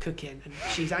proper cooking, and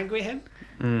she's angry at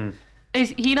him.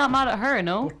 Is he not mad at her,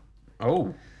 no?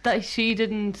 Oh. That she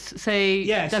didn't say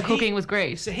that so cooking was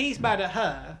great. So he's mad at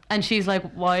her. And she's like,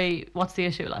 why? What's the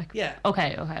issue? Like, Yeah.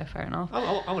 Okay, fair enough.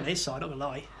 I'm on his side, not gonna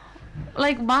lie.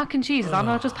 Like mac and cheese, is that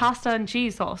not just pasta and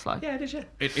cheese sauce? Like, Yeah, did you?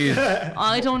 It is.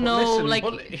 I don't know. Listen, like,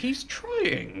 well, he's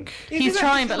trying. he's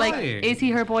trying, but like, trying. is he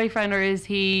her boyfriend or is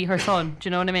he her son? Do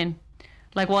you know what I mean?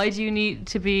 Like, why do you need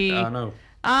to be? I know.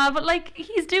 But like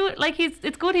he's doing, like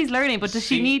it's good he's learning. But does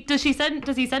he send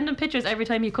him pictures every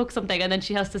time he cooks something and then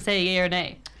she has to say yay or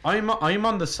nay? I'm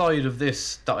on the side of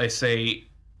this that I say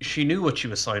she knew what she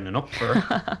was signing up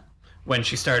for when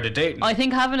she started dating. I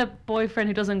think having a boyfriend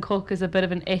who doesn't cook is a bit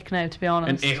of an ick now, to be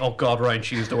honest. And ick, oh God, Ryan,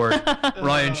 she used the word.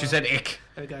 Ryan, she said ick.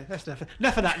 There we go. That's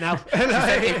enough of that now. She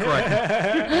said ick,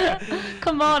 Ryan.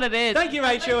 Come on, it is. Thank you,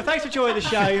 Rachel. Thanks for joining the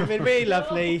show. It's been really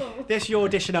lovely. This is your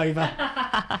audition over.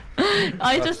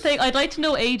 I just think I'd like to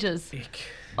know ages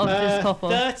of this couple.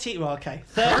 30. Well, okay.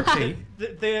 30?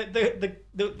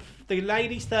 The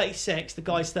lady's 36. The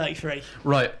guy's 33.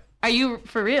 Right. Are you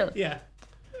for real? Yeah.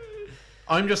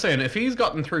 I'm just saying, if he's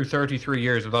gotten through 33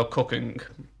 years without cooking,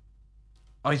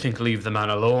 I think leave the man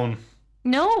alone.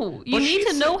 No, you But need to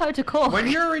she's- know how to cook. When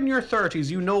you're in your 30s,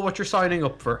 you know what you're signing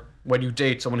up for when you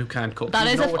date someone who can't cook. That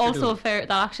You is know what you're also doing. fair.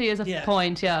 That actually is a Yeah.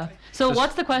 point. Yeah. So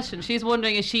what's the question? She's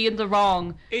wondering: is she in the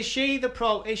wrong? Is she the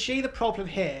problem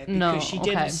here? Because No, she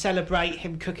didn't okay. celebrate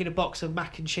him cooking a box of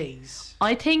mac and cheese.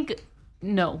 I think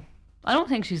no. I don't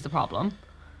think she's the problem.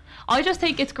 I just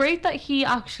think it's great that he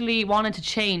actually wanted to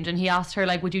change and he asked her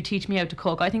like, "Would you teach me how to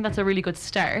cook?" I think that's a really good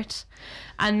start.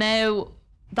 And now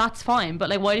that's fine. But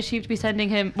like, why does she have to be sending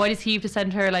him? Why does he have to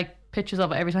send her like pictures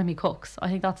of it every time he cooks? I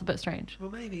think that's a bit strange. Well,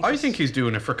 maybe. I think he's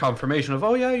doing it for confirmation of,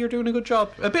 oh yeah, you're doing a good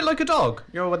job. A bit like a dog,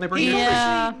 you know, when they bring you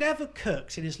Yeah. He never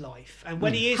cooks in his life, and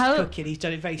when he is How- cooking, he's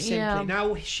done it very simply. Yeah.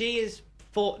 Now she is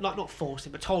not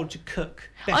forcing, but told to cook.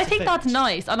 I better think food. that's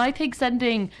nice, and I think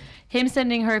sending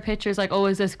her pictures like, "Oh,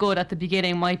 is this good?" at the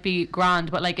beginning might be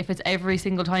grand, but like if it's every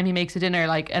single time he makes a dinner,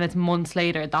 like, and it's months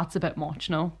later, that's a bit much,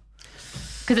 no?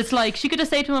 Because it's like she could just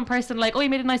say to him in person, like, "Oh, you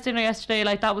made a nice dinner yesterday,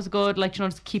 like that was good, like, you know,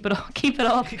 just keep it up, Keep it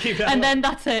up. and then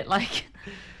that's it. Like,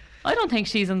 I don't think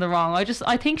she's in the wrong.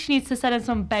 I think she needs to set in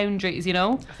some boundaries, you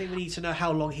know. I think we need to know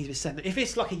how long he's been sending. If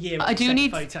it's like a year, I do sending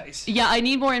need photos. Yeah, I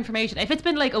need more information. If it's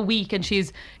been like a week and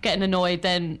she's getting annoyed,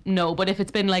 then no. But if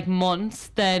it's been like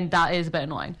months, then that is a bit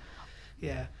annoying.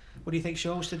 Yeah. What do you think,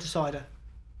 Sean? What's the decider?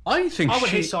 I think I'm on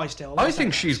she, his side still. I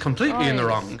think she's completely in the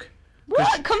wrong.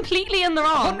 What? Completely in the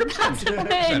wrong. 100%. That's the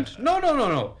thing. 100%.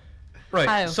 No. Right.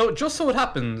 How? So just so it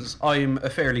happens, I'm a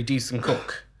fairly decent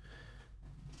cook.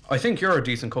 I think you're a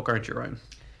decent cook, aren't you, Ryan?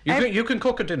 You can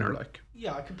cook a dinner, like.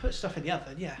 Yeah, I can put stuff in the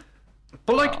oven. Yeah.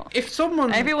 But like, if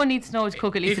someone, Everyone needs to know how to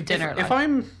cook at least a dinner. If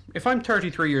like. I'm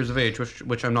 33 years of age,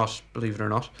 which I'm not, believe it or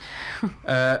not,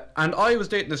 and I was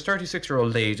dating this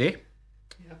 36-year-old lady,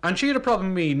 and she had a problem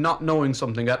with me not knowing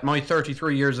something at my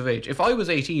 33 years of age. If I was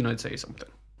 18, I'd say something.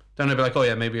 Then I'd be like, oh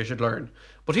yeah, maybe I should learn.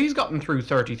 But he's gotten through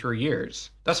 33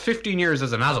 years. That's 15 years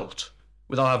as an adult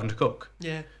without having to cook.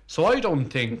 Yeah. So I don't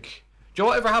think. Do you know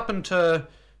whatever happened to?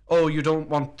 Oh, you don't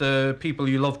want the people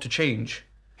you love to change.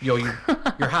 You're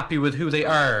happy with who they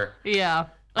are. Yeah.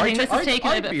 I think this is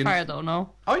taken a bit far, though.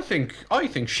 No, I think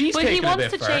she's but taken he wants a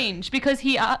bit to far. change because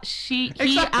he asked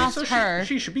so her.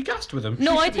 She should be gassed with him.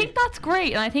 No, I think that's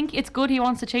great, and I think it's good he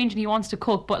wants to change and he wants to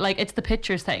cook, but like it's the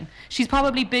pictures thing. She's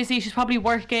probably busy, she's probably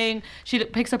working, she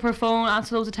picks up her phone,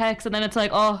 answers loads of texts, and then it's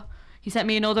like, oh, he sent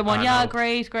me another one. Yeah,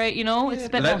 great, you know, it's a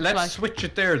bit much. Let's switch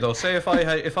it there though. Say if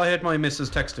I had my missus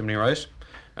texting me, right,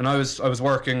 and I was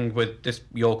working with this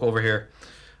yoke over here,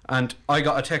 and I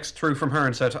got a text through from her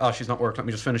and said, she's not working, let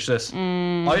me just finish this.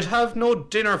 I'd have no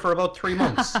dinner for about 3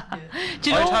 months. I'd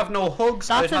have no hugs,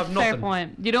 I'd have nothing. That's a fair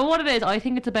point. You know what it is? I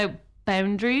think it's about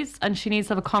boundaries, and she needs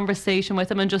to have a conversation with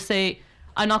him and just say,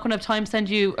 I'm not going to have time to send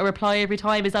you a reply every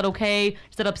time. Is that okay?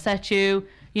 Does that upset you?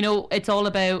 You know, it's all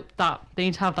about that. They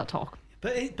need to have that talk.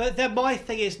 But then my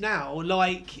thing is now,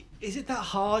 like, is it that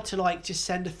hard to like just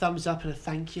send a thumbs up and a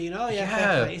thank you?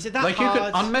 Yeah. Is it that like hard? You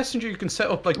can, on Messenger you can set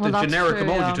up like the generic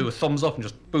emoji to a thumbs up and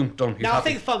just boom, done. Now I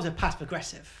think thumbs are passive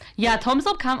aggressive. Yeah, thumbs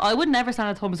up I would never send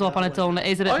a thumbs up on its own.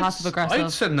 Is it a passive aggressive?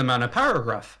 I'd send the man a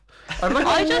paragraph. I'm like,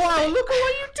 wow, look at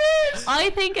what you did. I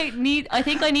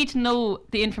think I need to know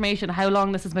the information, how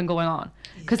long this has been going on.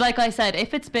 Because like I said,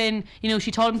 if it's been, you know,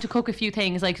 she told him to cook a few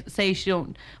things, like say she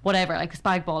don't, whatever, like a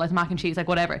spag bol, like mac and cheese, like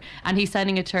whatever, and he's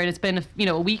sending it to her and it's been,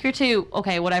 a week or two,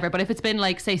 okay, whatever. But if it's been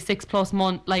like, say 6+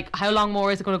 months, like how long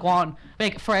more is it going to go on?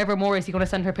 Like forever more is he going to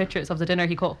send her pictures of the dinner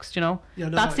he cooks, you know? Yeah,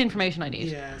 that's the information I need.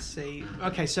 Yeah, see.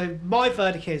 Okay, so my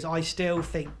verdict is I still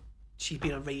think she's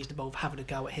been unreasonable for having a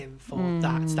go at him for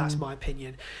that. That's my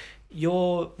opinion.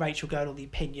 You're, Rachel, going on the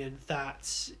opinion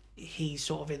that he's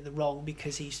sort of in the wrong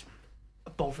because he's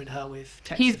bothering her with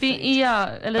text. He's been,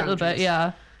 a little bit,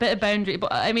 bit of boundary,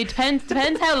 but I mean, depends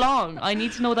how long. I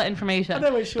need to know that information.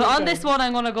 But on this one,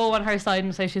 I'm going to go on her side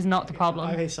and say she's not the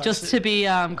problem, just to be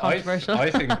controversial. I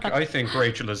think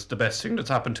Rachel is the best thing that's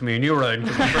happened to me and you, Ryan,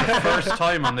 because for the first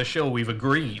time on the show we've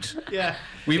agreed. Yeah,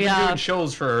 we've been doing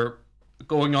shows for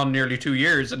going on nearly 2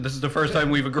 years, and this is the first time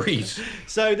we've agreed.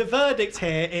 So the verdict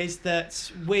here is that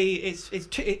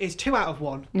it's 2 out of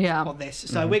 1 on this.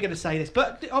 So we're going to say this,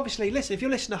 but obviously, listen, if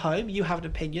you're listening at home, you have an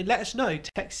opinion, let us know.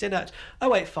 Text in at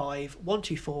 085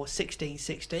 124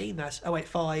 1616. That's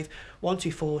 085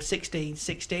 124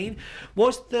 1616.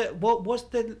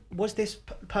 Was this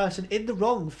person in the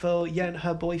wrong for yelling at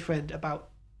her boyfriend about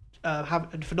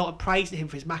for not praising him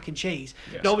for his mac and cheese?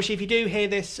 Yes. Now, obviously, if you do hear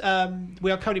this, we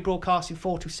are currently broadcasting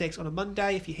 4 to 6 on a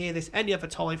Monday. If you hear this any other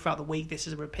time throughout the week, this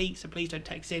is a repeat, so please don't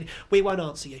text in. We won't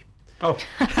answer you. Oh,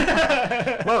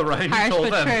 well, Ryan, you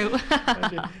told them.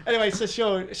 Anyway, so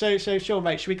Sean,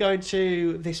 mate, should we go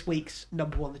into this week's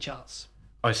number 1 on the charts?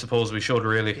 I suppose we should,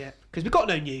 really. Yeah, because we've got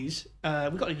no news.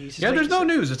 There's no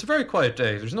news. It's a very quiet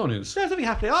day. There's no news. There's nothing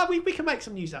happening. We can make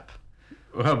some news up.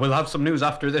 Well, we'll have some news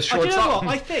after this short song. You know what?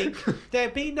 I think there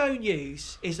be no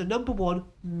news is the number 1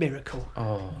 miracle.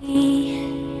 Oh.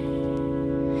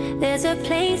 There's a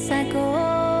place I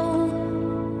go.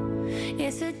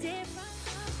 It's a different.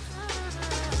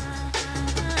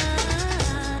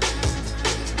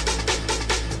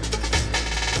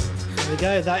 There we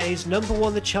go. That is number 1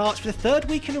 on the charts for the 3rd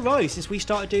week in a row since we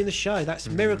started doing the show. That's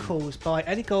Miracles by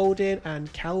Ellie Goulding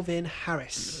and Calvin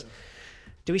Harris.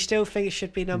 Do we still think it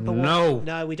should be number 1?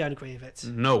 No, we don't agree with it.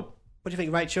 No. What do you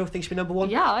think, Rachel? Think it should be number 1?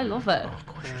 Yeah, I love it. Oh, of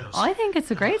course she does. I think it's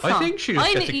a great song. I think she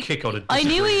just gets a kick out of I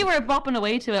knew you were bopping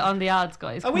away to it on the ads,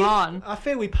 guys. Come on. I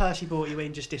feel we personally brought you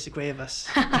in just disagree with us.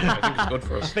 I think it's good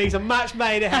for us. I think it's a match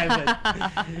made in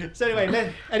heaven. So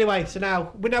so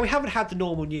now we haven't had the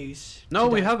normal news. No,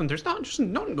 we haven't. There's just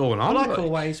nothing going on. Like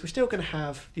always, we're still going to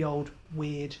have the old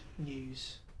weird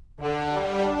news.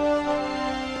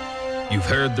 You've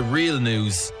heard the real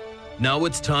news. Now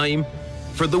it's time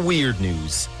for the weird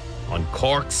news on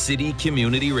Cork City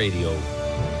Community Radio.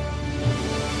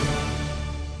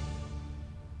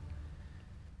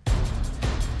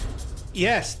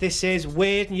 Yes, this is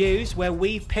Weird News, where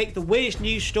we pick the weirdest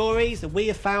news stories that we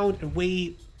have found and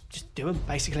we just do them,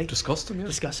 basically. Discuss them, yeah.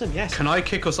 Discuss them, yes. Can I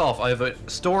kick us off? I have a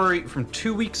story from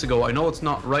 2 weeks ago. I know it's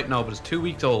not right now, but it's 2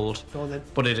 weeks old. Go on then.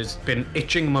 But it has been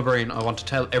itching in my brain. I want to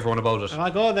tell everyone about it. All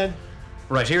right, go on then.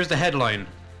 Right, here's the headline.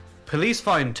 Police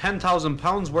find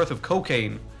 £10,000 worth of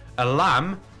cocaine, a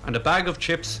lamb, and a bag of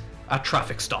chips at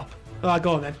traffic stop. All right,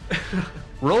 go on then.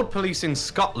 Road policing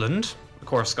Scotland, of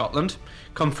course Scotland,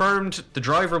 confirmed the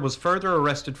driver was further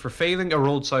arrested for failing a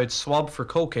roadside swab for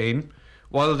cocaine,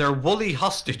 while their woolly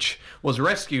hostage was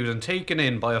rescued and taken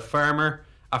in by a farmer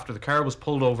after the car was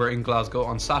pulled over in Glasgow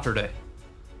on Saturday.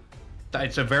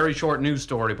 It's a very short news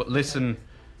story, but listen,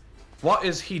 what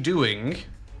is he doing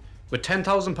with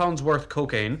 £10,000 worth of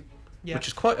cocaine, which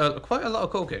is quite a lot of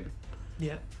cocaine?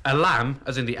 Yeah. A lamb,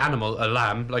 as in the animal, a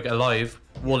lamb, like alive,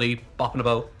 woolly, bopping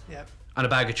about. Yeah. and a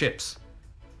bag of chips.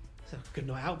 It's a good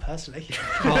night out, personally.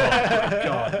 Oh my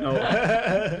God,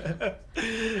 no.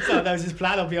 So that was his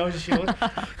plan, I'll be honest with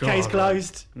you. Case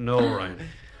closed. No, Ryan.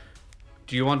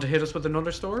 Do you want to hit us with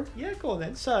another story? Yeah, go on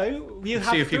then. So you Let's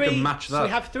have see if you three. can match So that. we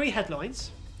have 3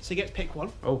 headlines. So you get to pick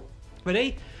one. Oh.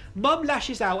 Ready? Mum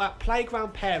lashes out at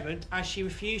playground parent as she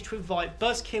refused to invite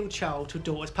buzzkill child to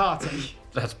daughter's party.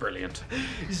 That's brilliant.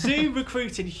 Zoo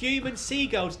recruiting human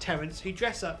seagull deterrents who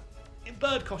dress up in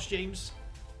bird costumes.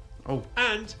 Oh.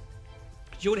 And do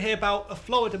you want to hear about a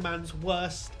Florida man's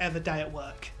worst ever day at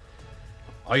work?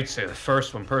 I'd say the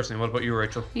first one personally. What about you,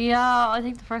 Rachel? Yeah, I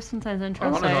think the first one sounds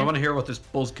interesting. I want to hear what this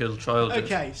buzzkill child is.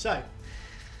 Okay, so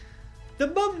the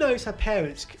mum knows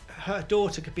her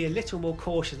daughter could be a little more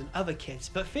cautious than other kids,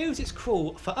 but feels it's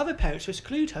cruel for other parents to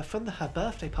exclude her from her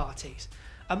birthday parties.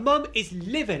 A mum is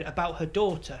livid about her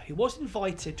daughter, who was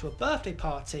invited to a birthday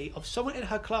party of someone in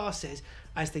her classes,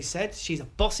 as they said she's a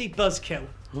bossy buzzkill.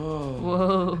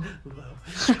 Whoa.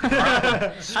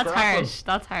 That's harsh.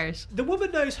 That's harsh. The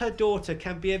woman knows her daughter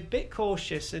can be a bit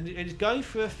cautious and is going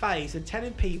through a phase and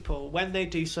telling people when they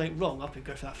do something wrong. I've been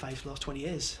going through that phase for the last 20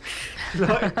 years.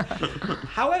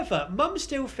 However, mum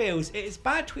still feels it is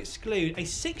bad to exclude a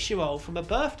 6-year-old from a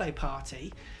birthday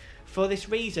party for this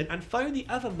reason and phone the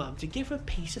other mum to give her a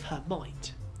piece of her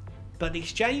mind. But the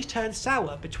exchange turns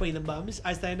sour between the mums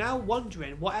as they're now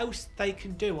wondering what else they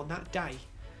can do on that day.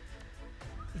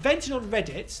 Venting on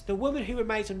Reddit, the woman who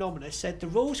remains anonymous said the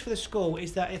rules for the school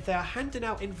is that if they are handing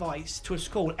out invites to a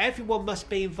school, everyone must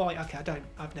be invited. Okay,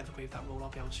 I've never agreed with that rule, I'll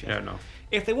be honest with you. Yeah, no.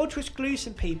 If they want to exclude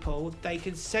some people, they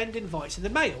can send invites in the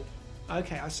mail.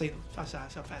 Okay, I see them. That's fair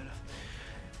enough.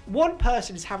 One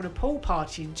person is having a pool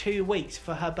party in 2 weeks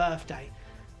for her birthday,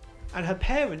 and her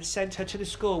parents sent her to the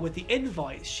school with the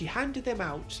invites. She handed them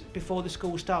out before the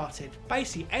school started.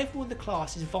 Basically, everyone in the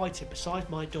class is invited besides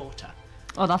my daughter.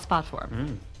 Oh, that's bad for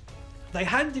him. They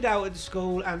handed out at the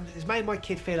school and it's made my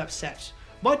kid feel upset.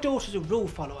 My daughter's a rule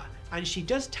follower and she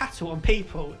does tattle on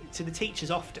people to the teachers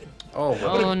often. Oh,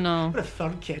 well. Oh, no. What a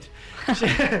fun kid.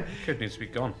 Kid needs to be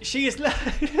gone. She's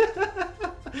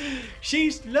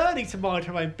learning to mind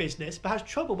her own business but has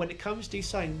trouble when it comes to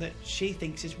something that she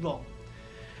thinks is wrong.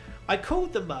 I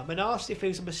called the mum and asked if it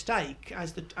was a mistake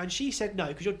and she said no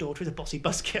because your daughter is a bossy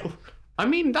buzzkill. I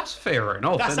mean, that's fair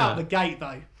enough. That's isn't out it? the gate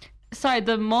though. Sorry,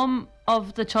 the mum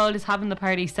of the child is having the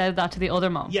party said that to the other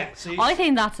mum. Yeah, so I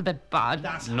think that's a bit bad.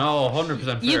 That's No, 100%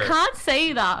 fair. You can't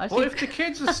say that. Well, if the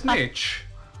kid's a snitch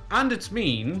and it's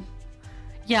mean,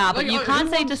 Yeah, but like, you who can't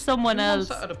say wants- to someone who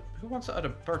wants else. that who wants that at a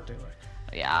birthday? Like,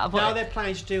 Yeah, but now they're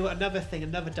planning to do another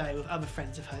day with other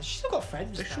friends of hers. She's still got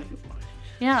friends they though. shouldn't. Like.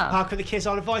 yeah. How can the kids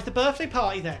aren't invited to the birthday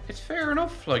party then? It's fair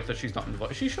enough, like that she's not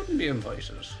invited. She shouldn't be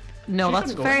invited. No, She that's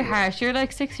shouldn't go very anywhere. harsh. You're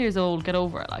like 6 years old. Get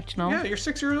over it, like, you know. Yeah, you're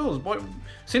 6 years old. Why,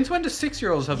 since when do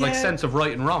 6-year-olds have like Yeah, sense of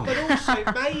right and wrong? But also,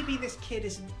 maybe this kid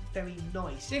isn't very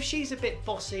nice. If she's a bit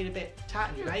bossy and a bit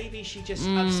tatty, maybe she just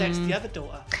upsets the other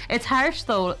daughter. It's harsh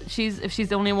though. If she's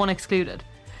the only one excluded,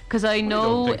 because I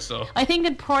know. don't think so. I think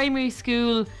in primary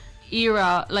school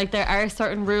era, like there are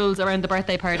certain rules around the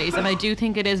birthday parties, and I do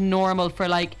think it is normal for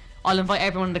like I'll invite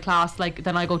everyone in the class, like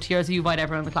then I go to yours, you invite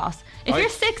everyone in the class. If you're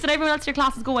 6 and everyone else in your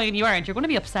class is going and you aren't, you're going to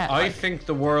be upset. I like. think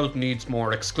the world needs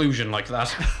more exclusion like that.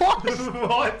 What?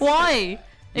 What? Why?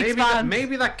 Expand.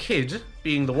 Maybe that kid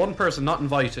being the one person not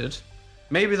invited,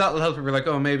 maybe that'll help her be like,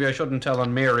 oh, maybe I shouldn't tell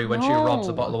on Mary when she No. robs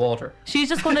a bottle of water. She's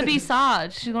just going to be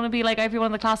sad. She's going to be like everyone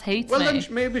in the class hates Well, me.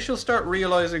 then maybe she'll start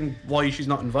realizing why she's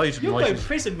not invited. You're and why going she's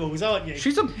prison rules, aren't you?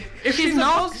 if she's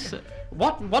not.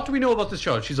 What do we know about this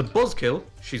child? She's a buzzkill.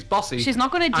 She's bossy. She's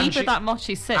not going to and deep she- it that much.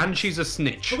 She's 6. and she's a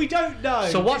snitch. But we don't know.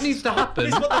 So what This needs is- to happen?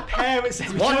 This is what the parents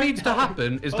said. We What don't needs to know.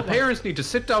 happen is the Hold on. parents need to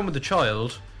sit down with the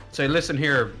child, say, listen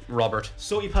here, Robert,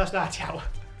 Sort your personality out.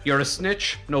 you're a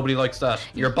snitch, nobody likes that.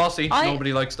 You're bossy,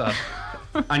 nobody likes that.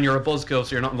 And you're a buzzkill,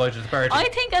 so you're not invited to the party. I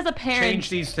think as a parent, Change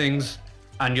these things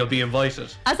and you'll be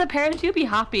invited. as a parent, you'd be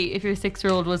happy if your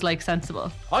 6-year-old was like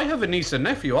sensible. I have a niece and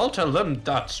nephew, I'll tell them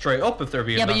that straight up if they're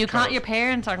being Yeah, but that you can't. child. Your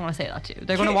parents aren't going to say that to you.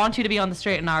 They're going to Kid- want you to be on the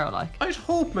straight and narrow, like. I'd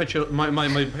hope my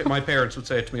parents would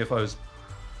say it to me if I was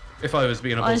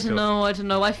being a I buzzkill. don't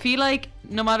know. I feel like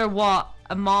no matter what,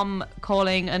 a mom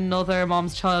calling another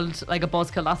mom's child like a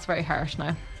buzzkill, that's very harsh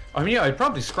now. I mean, yeah, I'd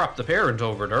probably scrap the parent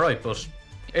over it, alright, but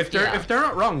if they're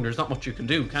not wrong, there's not much you can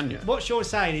do, can you? What you're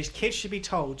saying is kids should be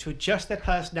told to adjust their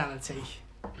personality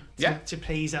Yeah. to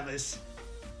please others.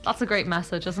 That's a great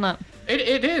message, isn't it?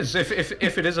 It is, if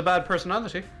it is a bad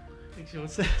personality.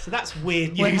 So that's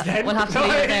weird news then. We'll have to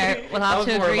leave it there. We'll have That was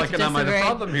to more agree like to an am I the disagree.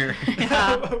 problem here.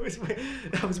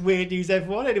 That was weird news,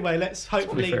 everyone. Anyway, let's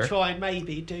hopefully fair. try and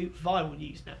maybe do viral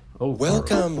news now. Oh,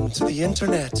 welcome to the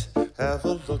internet. Have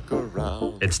a look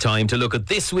around. It's time to look at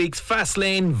this week's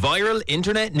Fastlane viral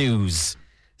internet news.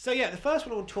 So yeah, the first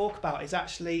one I want to talk about is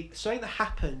actually something that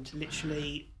happened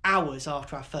literally hours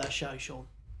after our first show, Sean.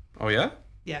 Oh yeah?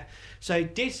 Yeah. So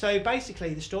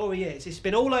basically the story is, it's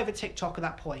been all over TikTok at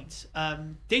that point.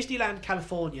 Disneyland,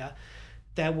 California,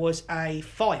 there was a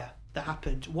fire that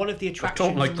happened. One of the I attractions.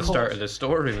 don't like the start of this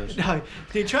story. No,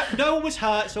 no one was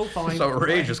hurt. It's all fine. It's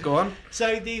outrageous. Go on.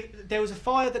 So there was a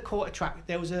fire that caught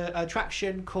There was an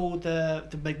attraction called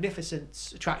the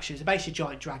Magnificence attraction. It's basically a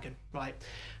giant dragon, right?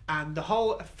 And the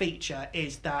whole feature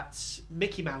is that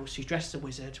Mickey Mouse, who's dressed as a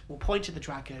wizard, will point at the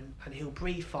dragon and he'll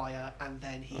breathe fire, and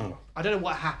then I don't know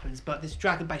what happens, but this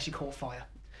dragon basically caught fire.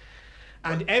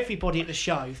 And everybody at the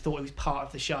show thought it was part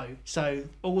of the show. So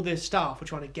all the staff were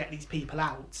trying to get these people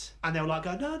out, and they were like,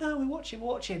 no, we're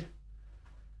watching.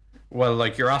 Well,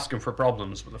 like, you're asking for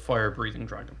problems with a fire-breathing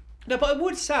dragon. No, but I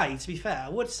would say, to be fair,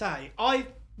 I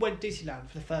went to Disneyland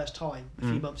for the first time a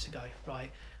few months ago,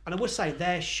 right? And I would say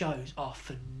their shows are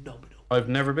phenomenal. I've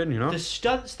never been, you know. The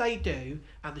stunts they do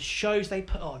and the shows they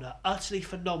put on are utterly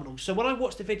phenomenal. So when I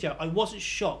watched the video, I wasn't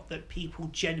shocked that people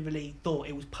generally thought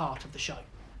it was part of the show.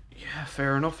 Yeah,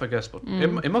 fair enough, I guess. But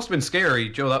it must have been scary,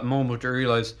 Joe, that moment you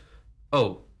realise,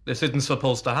 oh, this isn't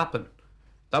supposed to happen.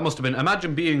 That must have been...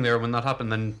 Imagine being there when that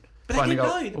happened, then but finding they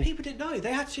didn't out... know. The people didn't know.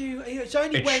 They had to... It's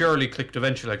only It when... surely clicked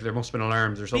eventually, like there must have been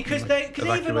alarms or something. Because like even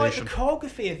like the evacuation.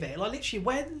 choreography of it, like literally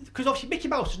when... Because obviously Mickey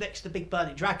Mouse was next to the big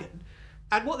burning dragon.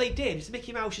 And what they did is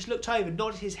Mickey Mouse just looked over,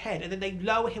 nodded his head, and then they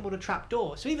lower him on a trap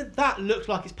door. So even that looked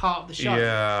like it's part of the show.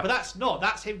 Yeah. But that's not.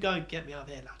 That's him going, get me out of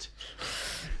here, lad.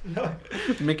 No.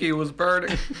 Mickey was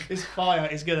burning. This fire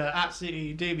is going to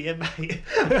absolutely do me in, mate.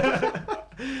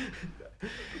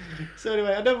 So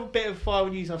anyway, another bit of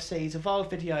viral news I've seen is a viral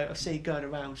video I've seen going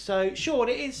around. So, Sean,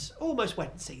 it is almost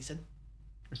wedding season.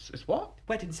 It's what?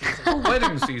 Wedding season.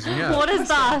 Wedding season, yeah. What is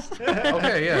that?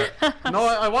 Okay, yeah. No,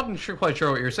 I wasn't quite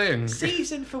sure what you're saying.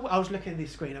 Season for... I was looking at the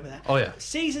screen over there. Oh, yeah.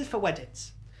 Season for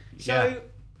weddings. So, Yeah.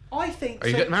 I think... Are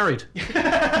you getting married?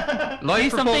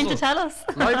 Live Something to proposal. tell us.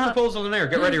 Live proposal in there.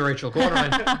 Get ready, Rachel. Go on,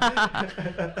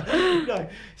 Ryan. No.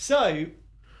 So...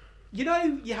 You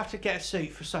know you have to get a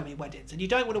suit for so many weddings, and you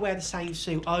don't want to wear the same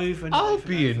suit over and I'll over.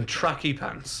 be and in over. tracky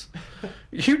pants.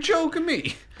 You joking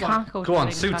me? Can't Go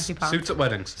on, suits at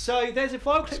weddings. So there's a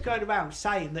viral clip going around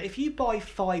saying that if you buy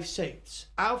 5 suits,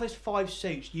 out of those 5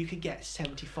 suits, you can get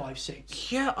 75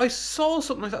 suits. Yeah, I saw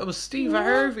something like that. It was Steve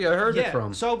Harvey I heard it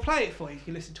from. So I'll play it for you. You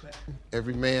can listen to it.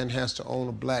 Every man has to own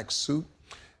a black suit.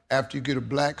 After you get a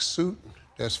black suit,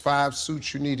 there's 5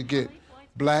 suits you need to get.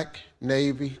 Black,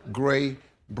 navy, gray,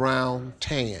 brown,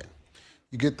 tan.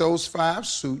 You get those 5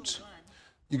 suits.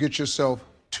 You get yourself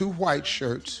 2 white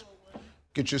shirts.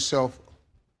 Get yourself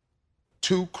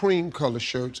 2 cream color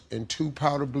shirts and 2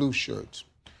 powder blue shirts.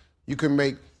 You can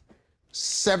make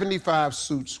 75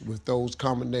 suits with those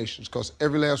combinations, because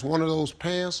every last one of those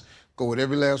pants go with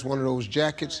every last one of those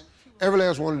jackets. Every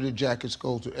last one of the jackets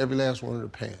goes with every last one of the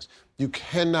pants. You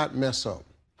cannot mess up.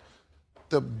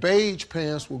 The beige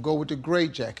pants will go with the gray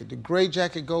jacket. The gray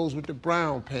jacket goes with the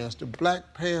brown pants. The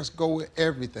black pants go with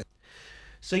everything.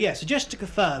 So yeah, so just to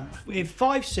confirm, in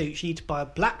 5 suits, you need to buy a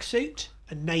black suit,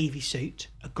 a navy suit,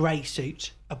 a grey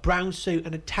suit, a brown suit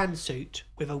and a tan suit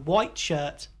with a white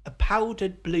shirt, a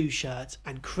powdered blue shirt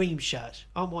and cream shirt.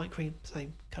 Aren't white and cream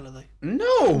same colour though? No.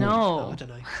 Oh, I don't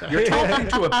know. Sorry. You're talking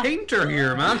to a painter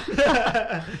here, man.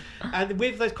 And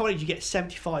with those combinations, you get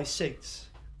 75 suits.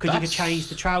 Because you can change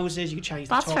the trousers, you can change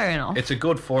the top. That's fair enough. It's a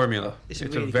good formula. It's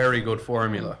really a very good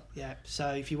formula. Yeah, so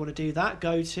if you want to do that,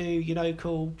 go to your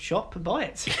local shop and buy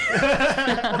it.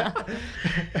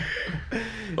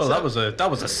 Well, that was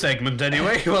a segment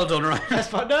anyway. Well done, Ryan. That's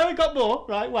fine. No, we got more.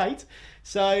 Right, wait.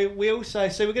 So we're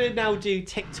going to now do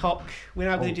TikTok. We're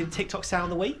now going to do the TikTok sound of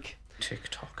the week.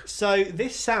 TikTok. So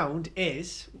this sound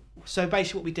is... So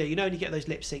basically what we do, you know when you get those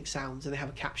lip sync sounds and they have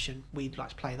a caption, we'd like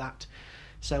to play that.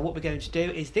 So what we're going to do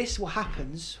is this what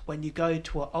happens when you go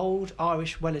to an old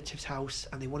Irish relative's house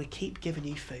and they want to keep giving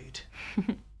you food.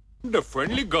 The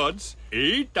friendly gods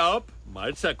eat up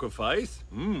my sacrifice.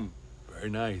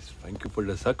 Very nice. Thank you for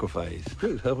the sacrifice.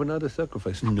 Please have another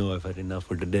sacrifice. No, I've had enough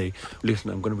for the day. Listen,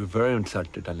 I'm going to be very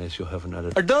insulted unless you have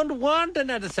another. I don't want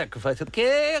another sacrifice,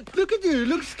 okay? Look at you.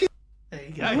 Look skinny. There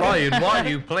you go. Ryan, what are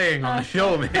you playing on the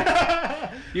show, mate?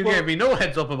 You gave me no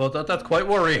heads up about that. That's quite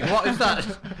worrying. What is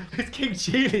that? It's King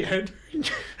Julian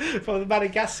from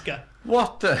Madagascar.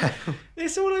 What the hell?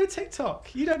 It's all over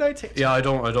TikTok. You don't know TikTok. Yeah, I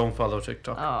don't follow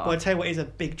TikTok. Well, I'll tell you what is a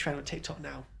big trend on TikTok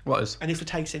now. What is? And this will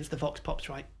take us into the Vox Pops,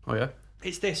 right? Oh, yeah?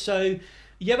 It's this. So,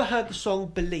 you ever heard the song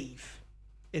Believe?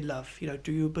 in love. You know,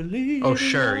 do you believe? Oh,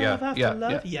 sure, in yeah, love after yeah,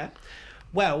 love? yeah.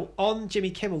 Well, on Jimmy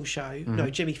Kimmel's show, no,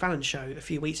 Mhm. Jimmy Fallon's show a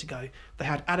few weeks ago, they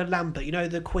had Adam Lambert, you know,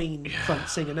 the Queen front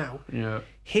singer now. Yeah.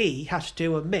 He had to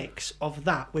do a mix of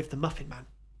that with the Muffin Man.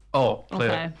 Oh, play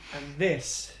it. And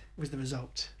this was the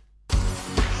result. Do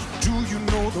you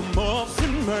know the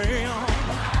Muffin Man?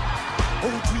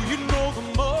 Oh, do you know the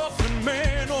Muffin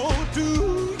Man? Oh,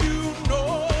 do you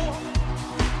know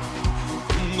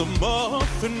the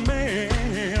Muffin Man?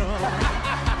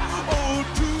 Oh,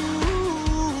 do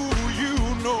you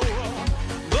know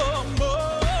the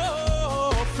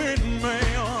Muffin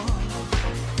Man?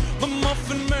 The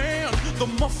Muffin Man, the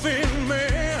Muffin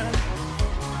Man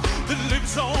that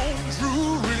lives on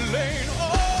Drury Lane.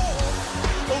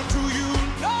 Oh, do you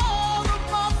know the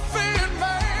Muffin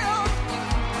Man?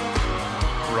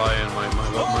 Ryan, my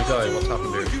guy, what's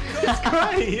happened here? It's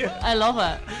great. I love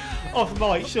it. Off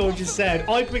mic, Sean just said,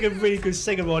 I bring a really good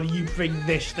singer on, you bring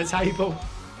this to the table.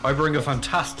 I bring a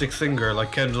fantastic singer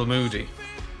like Kendall Moody,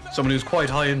 someone who's quite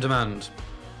high in demand.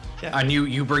 Yeah. And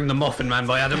you bring The Muffin Man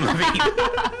by Adam Levine.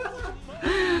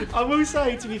 I will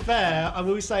say, to be fair, I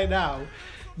will say now,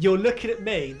 you're looking at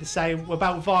me the same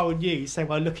about viral news, same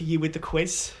way I look at you with the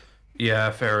quiz.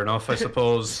 Yeah, fair enough, I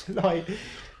suppose.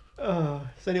 So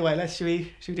anyway, should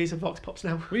we do some Vox Pops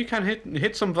now? We can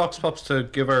hit some Vox Pops to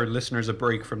give our listeners a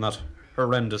break from that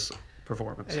horrendous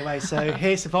performance. Anyway, so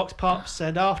here's the Vox Pops,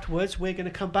 and afterwards we're going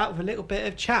to come back with a little bit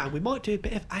of chat, and we might do a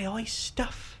bit of AI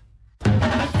stuff.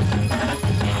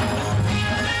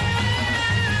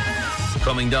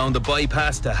 Coming down the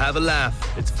bypass to have a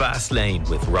laugh, it's Fast Lane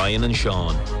with Ryan and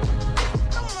Sean.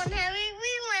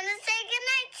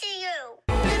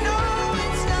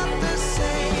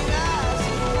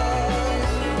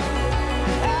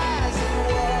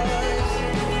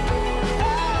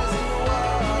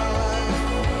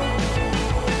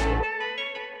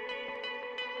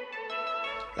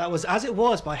 That was As It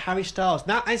Was by Harry Styles.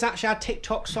 That is actually our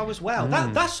TikTok song as well.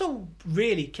 That song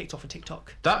really kicked off on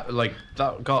TikTok. That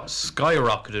got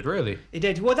skyrocketed, really. It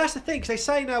did. Well, that's the thing, because they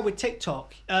say now with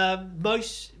TikTok,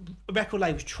 most record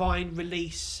labels try and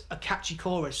release a catchy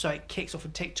chorus so it kicks off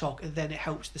on TikTok and then it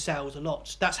helps the sales a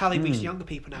lot. That's how they reach the younger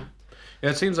people now. Yeah,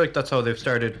 it seems like that's how they've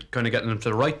started kind of getting them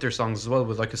to write their songs as well,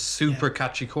 with like a super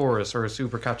catchy chorus or a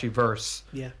super catchy verse.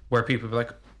 Yeah. Where people be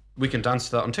like, we can dance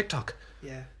to that on TikTok.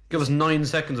 Yeah. Give us 9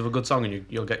 seconds of a good song and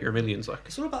you'll get your millions. Like,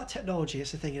 It's all about technology,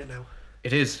 it's the thing, isn't it now?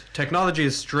 it is. Technology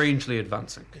is strangely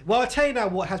advancing. Well, I'll tell you now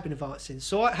what has been advancing.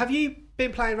 So have you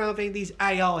been playing around with these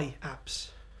AI apps?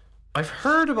 I've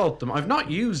heard about them. I've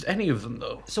not used any of them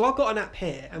though. So I've got an app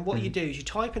here, and what you do is you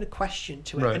type in a question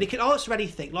to it, Right. and it can answer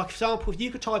anything. Like, for example, if you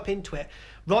could type into it,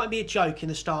 write me a joke in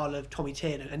the style of Tommy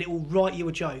Tiernan, and it will write you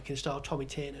a joke in the style of Tommy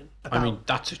Tiernan. I mean,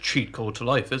 that's a cheat code to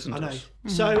life, isn't I know. it?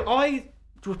 So I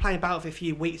was playing about it a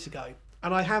few weeks ago,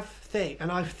 and I think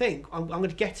I'm going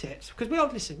to get it,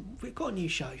 because we've got a new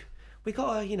show. We've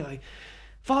got a,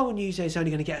 viral news is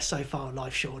only going to get us so far in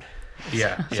life, Sean.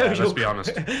 Yeah, So let's be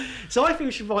honest. So I think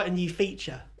we should write a new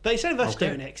feature. But instead of us Okay.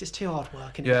 doing it, 'cause it's too hard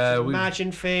work. And Yeah,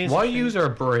 imagine things. Why and use our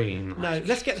brain? No,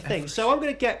 let's get the thing. So I'm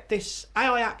going to get this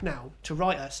AI app now to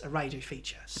write us a radio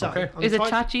feature. So Okay. I'm Is it gonna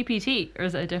type- ChatGPT or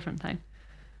is it a different thing?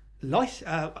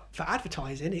 for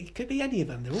advertising, it could be any of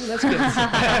them. They're all lesbians.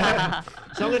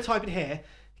 So I'm going to type in here.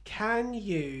 Can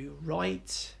you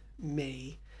write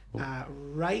me a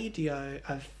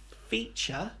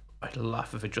feature I'd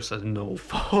laugh if it just says no.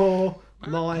 for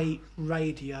my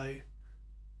radio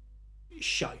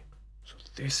show? So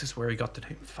this is where he got the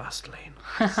name Fast Lane.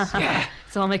 Yeah.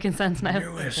 It's all making sense now.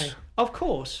 Okay. Of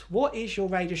course. What is your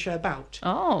radio show about?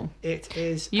 Oh. It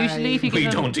is Usually if you We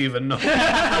can- don't even know.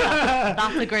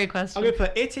 That's a great question. I'm going to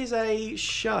put, it is a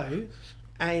show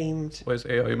aimed Why does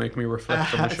AI make me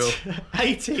reflect on the show?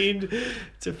 18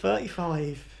 to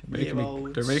 35 year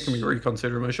olds. They're making me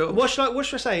reconsider my show. What should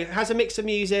I say? It has a mix of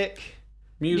music.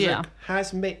 Yeah.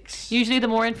 Has mix Usually the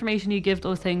more information you give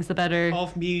those things, the better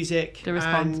of music the and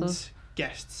responses.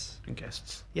 guests. And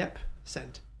guests. Yep.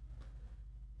 Send.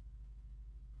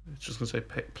 It's just going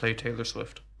to say play Taylor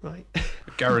Swift. Right.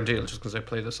 Guarantee it's just going to say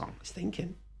play the song. It's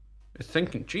thinking. It's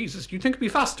thinking. Jesus, you think it'd be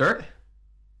faster?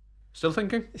 Still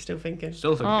thinking? It's still thinking.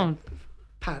 Still thinking. Oh,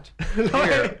 Pad.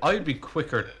 Here, I'd be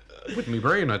quicker with my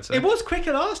brain, I'd say. It was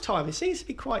quicker last time. It seems to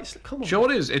be quite... Come on. Do you know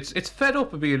what it is? It's fed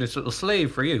up of being its little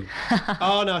slave for you.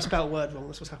 Oh, no, I spelled a word wrong.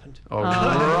 That's what's happened. Oh,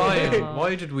 right.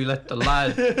 Why did we let the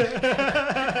lad...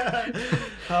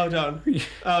 Hold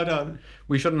on.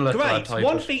 We shouldn't let the lad Great. type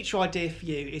One it. feature idea for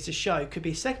you is a show. Could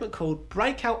be a segment called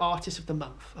Breakout Artist of the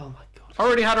Month. Oh, my God.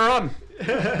 Already had her on.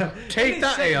 Take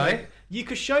that, Segment. AI. You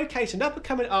could showcase an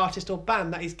up-and-coming artist or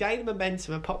band that is gaining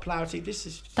momentum and popularity.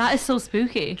 That is so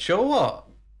spooky. Do you know what?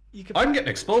 I'm getting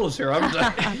exposed here, aren't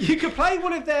I? You could play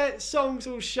one of their songs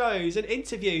or shows and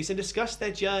interviews and discuss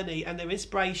their journey and their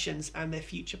inspirations and their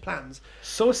future plans.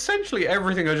 So essentially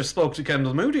everything I just spoke to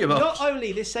Kendall Moody about. Not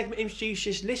only this segment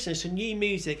introduces listeners to new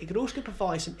music, it could also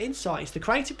provide some insight into the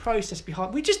creative process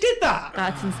behind. We just did that.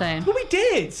 That's insane. Well, we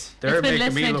did. They're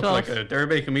making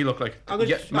me look like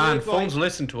phones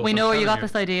listen to us. We know where you got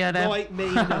this idea now. Write me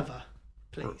another,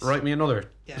 please. Write me another.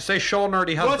 Yeah. Say Sean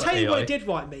already has. Well, I'll tell you AI. what it did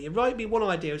write me. It wrote me one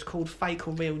idea. It's called fake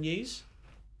or real news.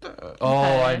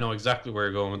 I know exactly where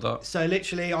you're going with that. So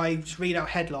literally, I just read out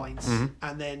headlines,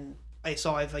 and then it's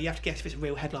either you have to guess if it's a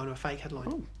real headline or a fake headline.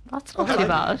 Oh, that's not too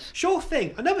bad. Sure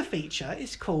thing. Another feature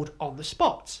is called On the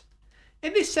Spot.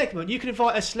 In this segment, you can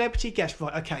invite a celebrity guest.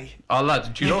 Right? Okay. Oh, lads,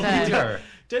 do you know who you are?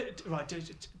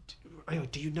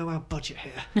 Do you know our budget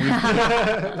here?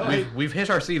 We've hit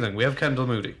our ceiling. We have Kendall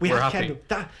Moody. We're happy.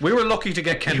 Kendall. We were lucky to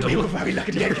get Kendall. We were very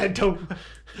lucky to get Kendall.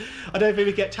 I don't think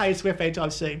we get Taylor Swift anytime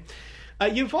soon.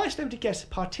 You invite them to guests to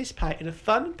participate in a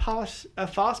fun,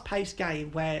 fast-paced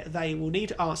game where they will need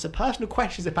to answer personal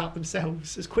questions about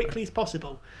themselves as quickly as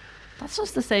possible. That's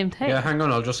just the same thing. Yeah, hang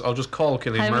on. I'll just call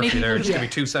Cillian Murphy there. Just give me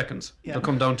 2 seconds. Yeah. He'll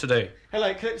come down today.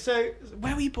 Hello. So,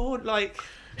 where were you born? Like.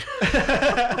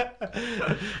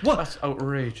 What? That's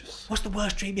outrageous. What's the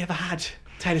worst dream you ever had,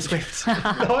 Taylor Swift?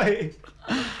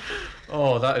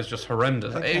 Oh, that is just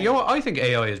horrendous. Okay. You know what? I think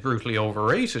AI is brutally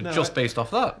overrated based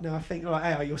off that. No, I think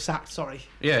AI, you're sacked. Sorry.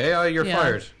 Yeah, AI, you're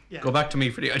fired. Yeah. Go back to me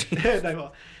for the idea. No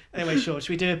more. Anyway, sure. Should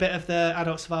we do a bit of the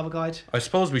adult survival guide? I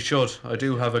suppose we should. I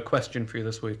do have a question for you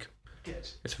this week. Good.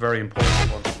 It's a very important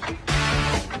one.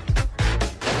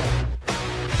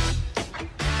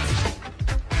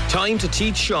 Time to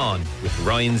teach Sean with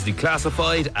Ryan's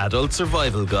Declassified Adult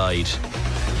Survival Guide.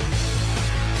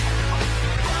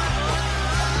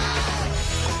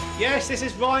 Yes, this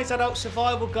is Ryan's Adult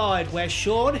Survival Guide, where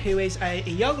Sean, who is a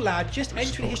young lad just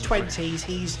entering his 20s,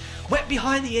 he's wet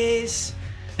behind the ears.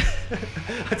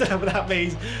 I don't know what that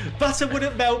means. Butter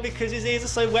wouldn't melt because his ears are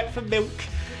so wet from milk.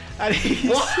 And he's...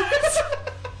 What?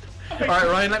 All right,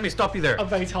 Ryan, let me stop you there. I'm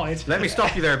very tired. Let me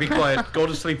stop you there. Be quiet. Go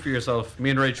to sleep for yourself.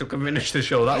 Me and Rachel can finish the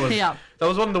show. That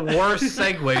was one of the worst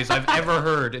segues I've ever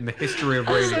heard in the history of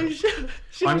radio.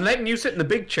 I'm letting you sit in the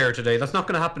big chair today. That's not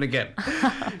going to happen again.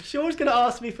 Sean's going to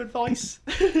ask me for advice.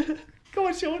 Go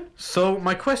on, Sean. So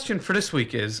my question for this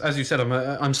week is, as you said,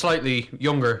 I'm slightly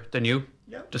younger than you,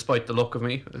 despite the look of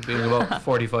me being about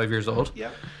 45 years old.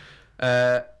 Yeah.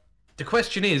 The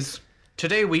question is,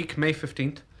 today week, May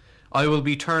 15th, I will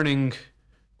be turning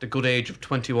the good age of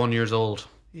 21 years old.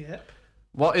 Yep.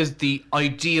 What is the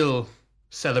ideal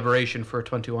celebration for a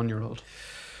 21-year-old?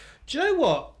 Do you know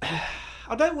what?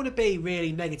 I don't want to be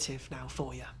really negative now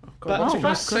for you. Oh, God, what's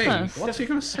he going to say? What's he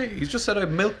going to say? He's just said I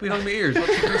have milk behind my ears.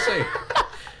 What's he going to say?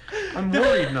 I'm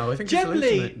worried now. I think generally, he's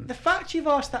hallucinating. The fact you've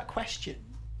asked that question,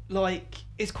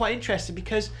 is quite interesting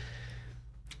because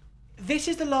this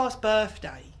is the last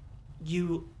birthday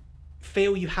you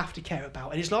feel you have to care about,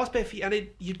 and it's last birthday, and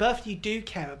your birthday you do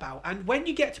care about, and when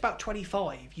you get to about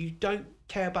 25, you don't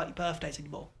care about your birthdays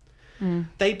anymore.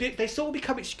 They sort of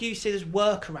become excuses as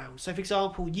workarounds. So, for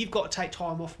example, you've got to take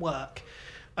time off work.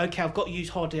 Okay, I've got to use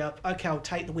holiday up. Okay, I'll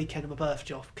take the weekend of my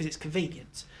birthday off because it's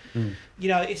convenient. You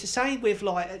know, it's the same with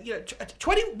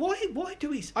 20. Why do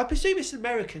we? I presume it's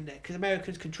American there because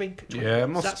Americans can drink at 20. Yeah, it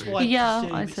must That's be. why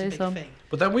I'd say so.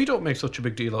 But then we don't make such a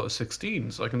big deal out of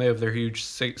 16s. Like, and they have their huge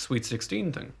sweet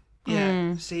 16 thing.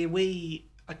 Yeah. See, we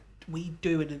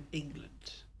do it in England.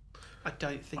 I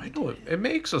don't think. I know it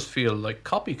makes us feel like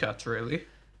copycats, really.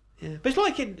 Yeah, but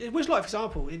it was like, for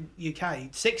example, in UK,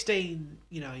 16,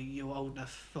 you're old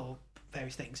enough for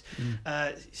various things.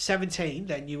 17,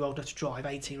 then you're old enough to drive.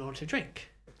 18, old enough to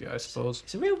drink. Yeah, I suppose.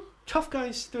 It's a real tough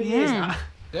going 3 years. That.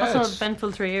 Yeah, that's an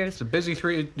eventful 3 years. It's a busy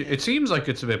 3. It seems like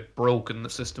it's a bit broken, the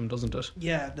system, doesn't it?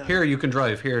 Yeah. No. Here you can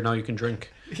drive. Here now you can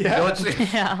drink. Yeah.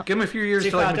 Give them a few years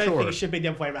to I mature. don't think it should be the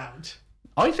other way around.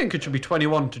 I think it should be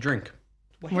 21 to drink.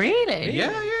 Really?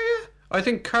 Yeah. I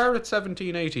think car at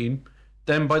 17, 18.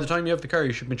 Then by the time you have the car,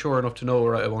 you should mature enough to know,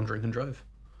 right, I won't drink and drive.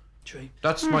 True.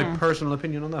 That's my personal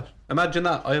opinion on that. Imagine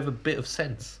that. I have a bit of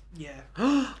sense. Yeah.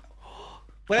 Well,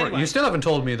 anyway. You still haven't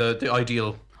told me the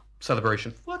ideal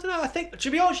celebration. Well, I don't know. I think,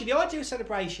 to be honest, the ideal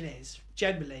celebration is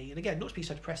generally, and again, not to be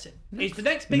so depressing, is the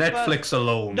next big Netflix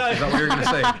alone. No. Is that what you're going to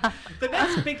say? The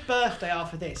next big birthday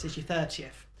after this is your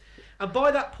 30th. And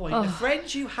by that point, the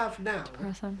friends you have now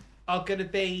are going to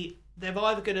be... They're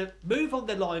either going to move on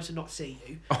their lives and not see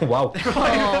you. Oh, wow.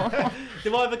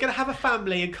 They're either going to have a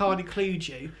family and can't include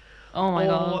you, Oh my or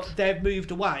God. they've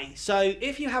moved away. So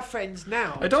if you have friends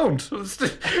now... I don't. We're fine.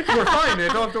 I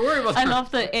don't have to worry about I that.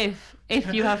 love the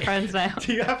if you have friends now.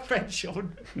 Do you have friends,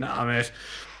 Sean? Nah, mate.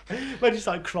 We're just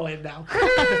like crying now.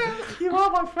 You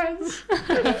are my friends.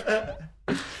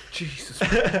 Jesus.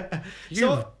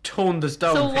 You've toned this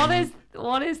down. So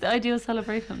what is the ideal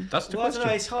celebration? That's the Well, I question. don't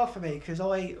know, it's hard for me because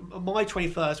my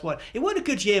 21st one, it wasn't a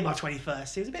good year, my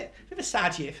 21st. It was a bit of a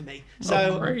sad year for me.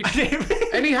 So great.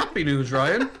 Any happy news,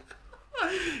 Ryan?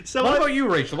 So what about you,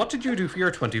 Rachel? What did you do for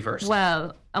your 21st?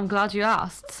 Well, I'm glad you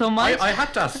asked. So I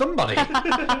had to ask somebody.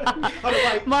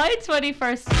 My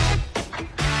 21st.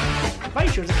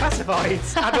 Rachel's a classified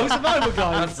adult survival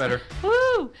guide. That's better.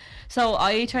 Woo! So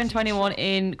I turned 21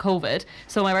 in COVID.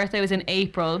 So my birthday was in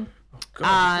April.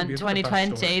 God, And this could be another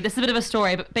 2020. backstory. This is a bit of a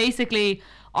story, but basically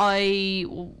I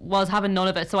was having none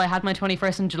of it. So I had my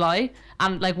 21st in July,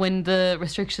 and like when the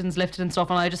restrictions lifted and stuff,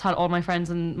 and I just had all my friends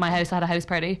in my house. I had a house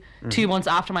party 2 months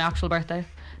after my actual birthday.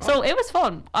 So it was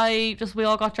fun. We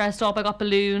all got dressed up. I got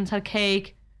balloons, had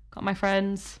cake, got my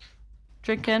friends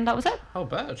drinking. That was it. How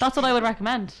bad? That's what I would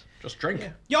recommend. Just drink.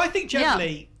 Yeah, I think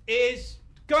generally is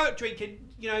go out drinking.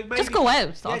 You know, maybe Just go out.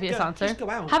 It's the obvious go, answer. Just go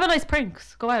out. Have a nice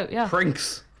prinks. Go out. Yeah.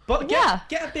 Prinks. But Yeah.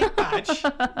 get a big badge.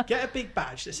 Get a big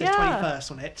badge that says Yeah.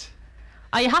 21st on it.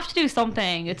 You have to do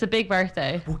something. It's a big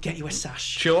birthday. We'll get you a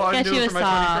sash. Do you know what I'm Get you doing a for my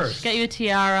sash. 21st? Get you a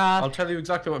tiara. I'll tell you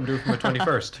exactly what I'm doing for my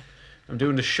 21st. I'm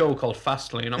doing this show called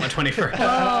Fastlane on my 21st.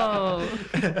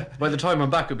 Oh. By the time I'm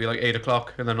back, it'll be like 8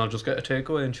 o'clock, and then I'll just get a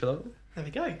takeaway and chill out. There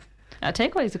we go.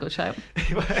 Takeaway is a good shout.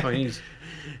 Chinese.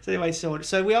 So anyway,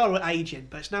 so we are aging,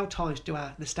 but it's now time to do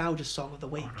our nostalgia song of the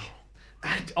week.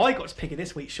 And I got to pick it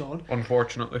this week, Sean.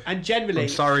 Unfortunately. And generally, I'm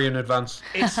sorry in advance.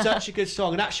 it's such a good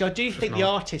song. And actually, I do think the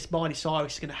not. artist, Miley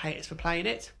Cyrus, is going to hate us for playing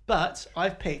it. But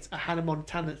I've picked a Hannah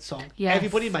Montana song. Yes.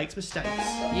 Everybody makes mistakes.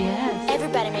 Yes.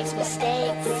 Everybody makes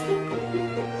mistakes.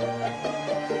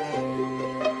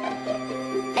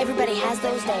 Everybody has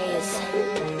those days.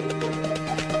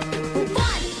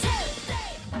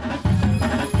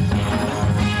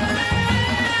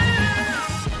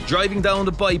 Driving down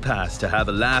the bypass to have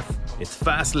a laugh, it's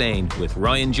Fast Lane with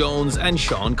Ryan Jones and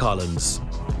Sean Collins.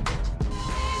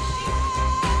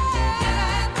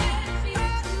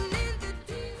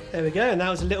 There we go, and that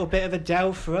was a little bit of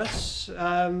Adele for us.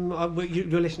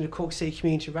 You're listening to Cork City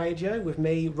Community Radio with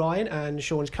me, Ryan, and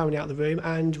Sean's coming out of the room,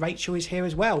 and Rachel is here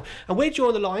as well. And we're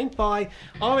joined on the line by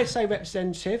RSA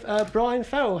representative Brian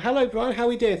Farrell. Hello, Brian. How are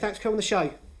we doing? Thanks for coming on the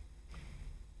show.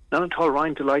 Not at all,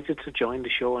 Ryan. Delighted to join the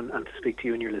show and to speak to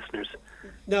you and your listeners.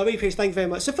 No, really pleased. Thank you very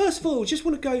much. So first of all, just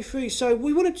want to go through. So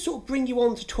we want to sort of bring you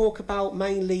on to talk about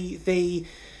mainly the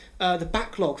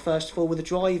backlog. First of all, with the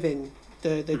driving.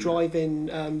 The driving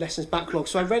lessons backlog.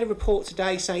 So I read a report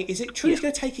today saying, is it true it's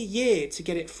going to take a year to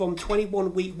get it from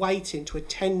 21-week waiting to a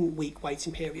 10-week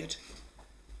waiting period?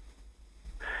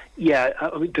 Yeah,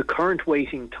 I mean, the current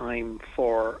waiting time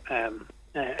for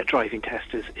a driving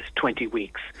test is 20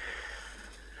 weeks.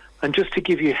 And just to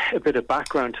give you a bit of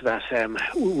background to that,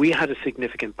 we had a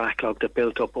significant backlog that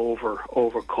built up over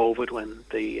COVID when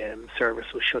the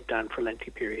service was shut down for lengthy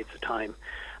periods of time.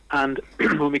 And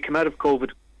when we came out of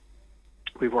COVID,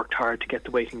 we worked hard to get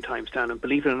the waiting times down, and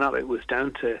believe it or not, it was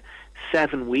down to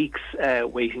 7 weeks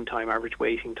waiting time, average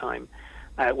waiting time,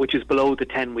 which is below the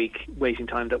 10-week waiting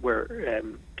time that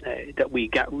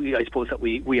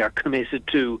we are committed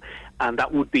to, and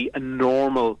that would be a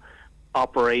normal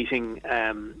operating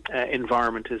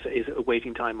environment is a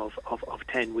waiting time of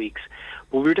 10 weeks.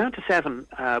 Well, we were down to 7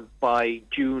 by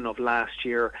June of last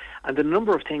year, and a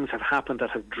number of things have happened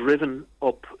that have driven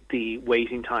up the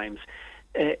waiting times.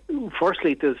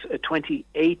 Firstly, there's a 28%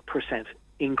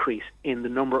 increase in the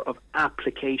number of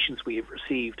applications we have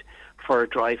received for a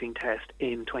driving test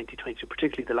in 2022,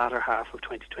 particularly the latter half of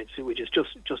 2022, which is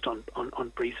just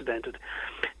unprecedented.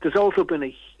 There's also been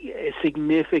a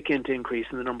significant increase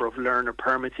in the number of learner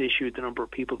permits issued, the number of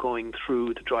people going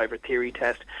through the driver theory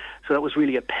test. So that was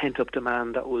really a pent-up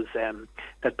demand that was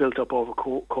that built up over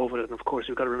COVID. And of course,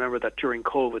 we've got to remember that during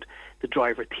COVID, the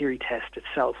driver theory test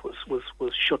itself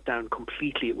was shut down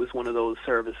completely. It was one of those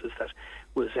services that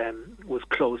was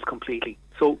closed completely.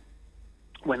 So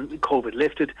when COVID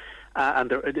lifted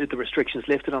and the restrictions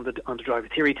lifted on the driver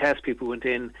theory test, people went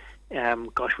in.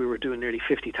 We were doing nearly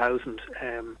 50,000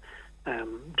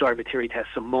 driver theory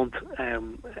tests a month.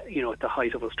 At the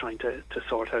height of us trying to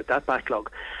sort out that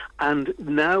backlog, and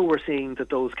now we're seeing that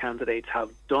those candidates have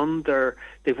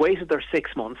they've waited their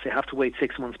 6 months. They have to wait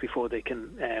 6 months before they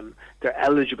can they're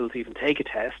eligible to even take a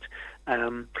test.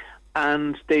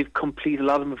 and they've completed, a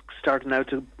lot of them have started now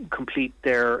to complete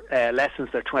their lessons,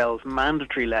 their 12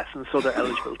 mandatory lessons, so they're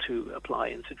eligible to apply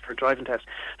and sit for a driving test.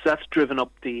 So that's driven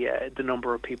up the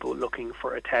number of people looking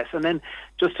for a test. And then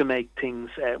just to make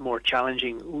things more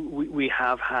challenging, we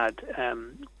have had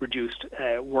reduced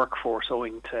workforce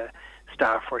owing to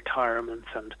staff retirements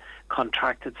and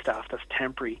contracted staff, that's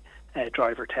temporary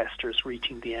driver testers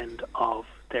reaching the end of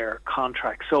their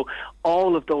contract. So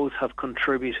all of those have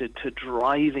contributed to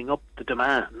driving up the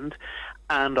demand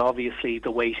and obviously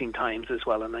the waiting times as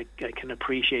well. And I can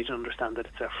appreciate and understand that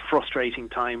it's a frustrating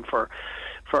time for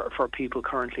people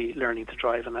currently learning to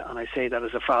drive. And I say that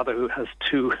as a father who has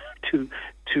two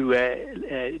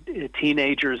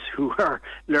teenagers who are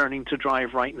learning to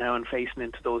drive right now and facing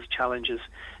into those challenges,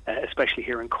 especially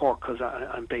here in Cork, because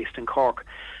I'm based in Cork.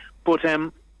 But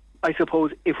I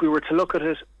suppose if we were to look at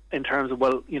it in terms of,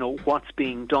 well, you know, what's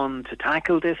being done to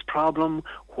tackle this problem,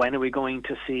 when are we going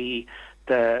to see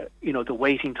the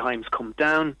waiting times come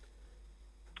down?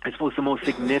 I suppose the most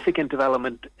significant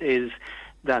development is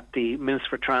that the Minister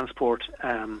for Transport,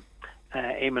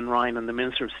 Eamon Ryan, and the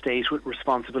Minister of State with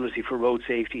responsibility for road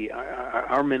safety,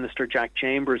 our Minister Jack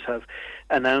Chambers, have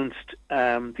announced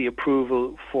the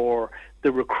approval for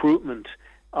the recruitment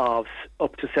of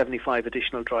up to 75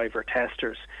 additional driver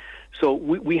testers. So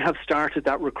we have started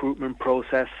that recruitment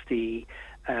process. The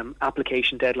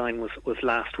application deadline was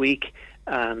last week,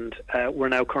 and we're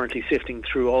now currently sifting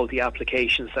through all the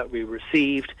applications that we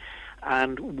received.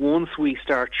 And once we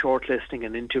start shortlisting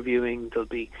and interviewing, there'll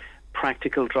be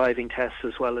practical driving tests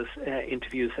as well as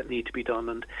interviews that need to be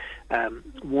done. And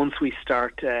once we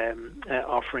start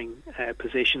offering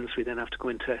positions, we then have to go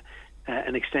into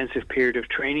an extensive period of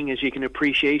training. As you can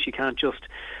appreciate, you can't just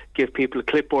give people a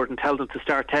clipboard and tell them to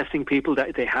start testing people.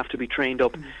 That they have to be trained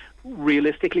up.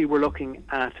 Realistically, we're looking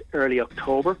at early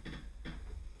October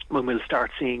when we'll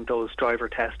start seeing those driver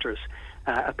testers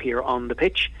appear on the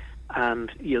pitch,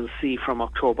 and you'll see from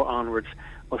October onwards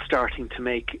us starting to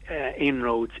make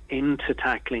inroads into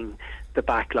tackling the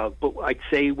backlog. But I'd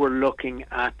say we're looking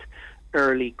at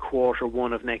early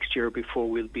Q1 of next year before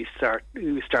we start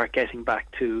getting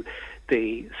back to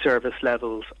the service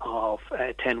levels of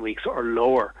 10 weeks or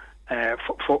lower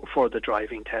for the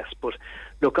driving test. But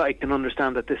look, I can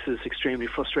understand that this is extremely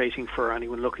frustrating for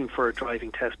anyone looking for a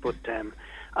driving test, but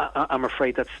I'm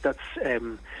afraid that's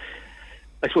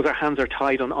I suppose our hands are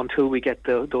tied until we get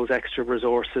those extra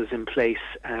resources in place.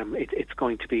 It's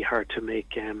going to be hard to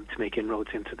make inroads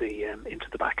into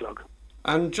the backlog.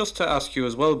 And just to ask you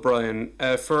as well, Brian,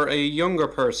 for a younger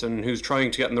person who's trying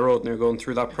to get on the road and they're going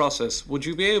through that process, would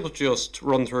you be able to just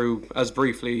run through as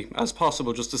briefly as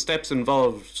possible just the steps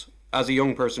involved as a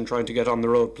young person trying to get on the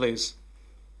road, please?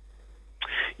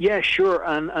 Yeah, sure.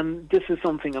 And this is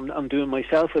something I'm doing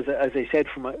myself, as I said,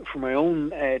 for my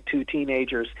own two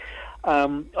teenagers.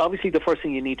 Obviously, the first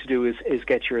thing you need to do is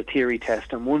get your theory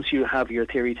test, and once you have your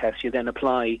theory test, you then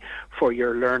apply for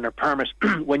your learner permit.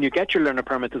 When you get your learner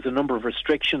permit, there's a number of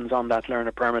restrictions on that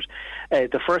learner permit.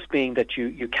 The first being that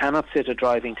you cannot sit a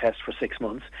driving test for 6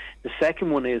 months. The second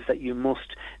one is that you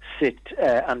must sit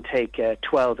and take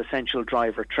 12 essential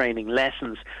driver training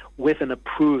lessons with an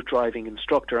approved driving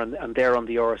instructor, and they're on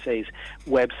the RSA's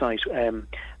website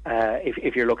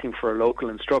if you're looking for a local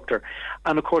instructor.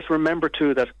 And of course, remember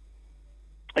too that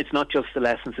it's not just the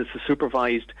lessons, it's the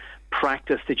supervised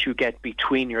practice that you get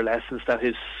between your lessons that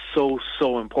is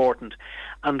so important.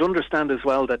 And understand as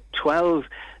well that 12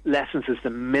 lessons is the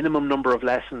minimum number of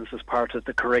lessons as part of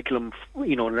the curriculum,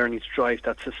 learning to drive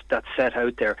that's set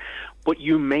out there. But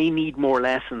you may need more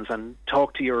lessons, and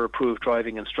talk to your approved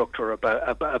driving instructor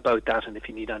about that, and if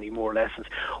you need any more lessons.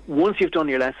 Once you've done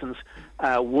your lessons,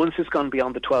 once it's gone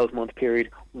beyond the 12-month period,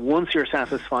 once you're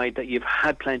satisfied that you've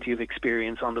had plenty of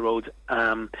experience on the roads,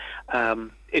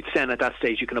 it's then at that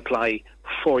stage you can apply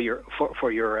for your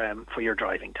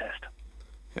driving test.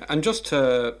 And just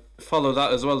to follow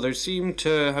that as well, there seemed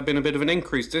to have been a bit of an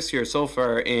increase this year so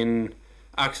far in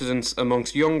accidents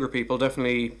amongst younger people,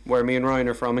 definitely where me and Ryan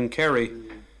are from, in Kerry,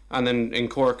 and then in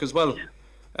Cork as well.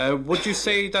 Would you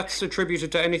say that's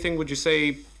attributed to anything? Would you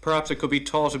say perhaps it could be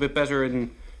taught a bit better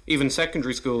in even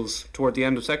secondary schools, toward the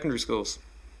end of secondary schools?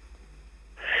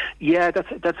 Yeah,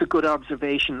 that's a good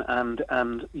observation,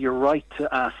 and you're right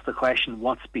to ask the question,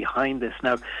 what's behind this?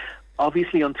 Now,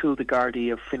 obviously, until the Gardaí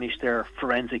have finished their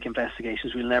forensic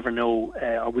investigations, we'll never know,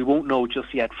 or we won't know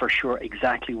just yet for sure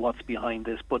exactly what's behind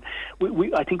this. But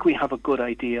I think we have a good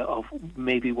idea of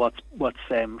maybe what's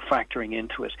factoring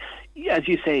into it. As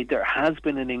you say, there has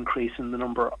been an increase in the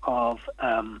number of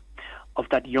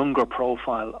that younger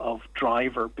profile of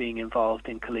driver being involved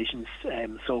in collisions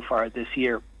so far this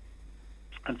year.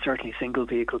 and certainly single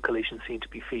vehicle collisions seem to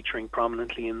be featuring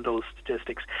prominently in those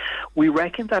statistics. We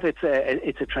reckon that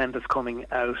it's a trend that's coming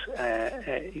out,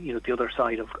 the other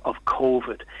side of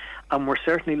COVID, and we're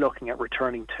certainly looking at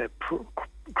returning to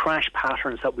crash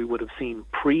patterns that we would have seen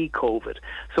pre-COVID.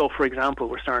 So, for example,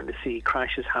 we're starting to see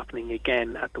crashes happening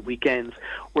again at the weekends.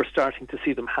 We're starting to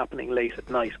see them happening late at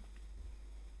night.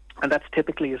 And that's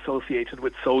typically associated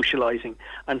with socialising,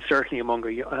 and certainly among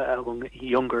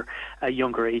younger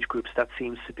age groups, that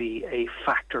seems to be a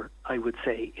factor, I would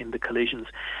say, in the collisions.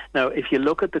 Now, if you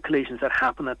look at the collisions that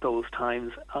happen at those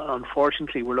times,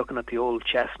 unfortunately, we're looking at the old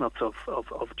chestnuts of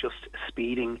just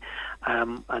speeding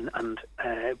and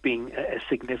being a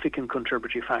significant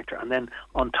contributory factor. And then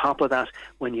on top of that,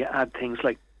 when you add things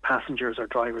like passengers or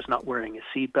drivers not wearing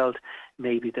a seatbelt,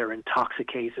 maybe they're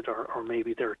intoxicated or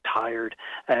maybe they're tired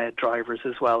drivers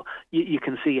as well. You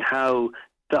can see how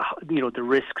the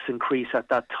risks increase at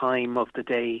that time of the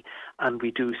day, and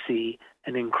we do see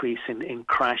an increase in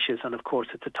crashes. And of course,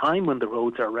 it's a time when the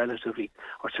roads are relatively,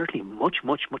 or certainly much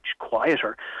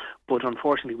quieter. But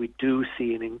unfortunately, we do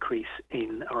see an increase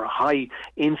or a high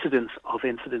incidence of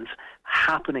incidents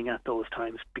happening at those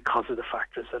times because of the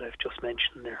factors that I've just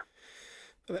mentioned there.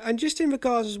 And just in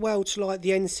regards as well to like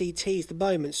the NCTs at the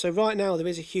moment, so right now there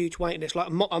is a huge waiting list.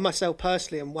 Like myself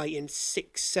personally, I'm waiting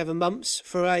 6-7 months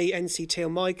for a NCT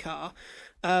on my car.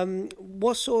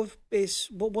 What's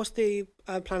the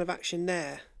plan of action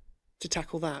there to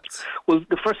tackle that? Well,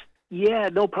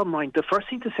 no problem, Ryan. The first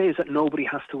thing to say is that nobody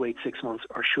has to wait 6 months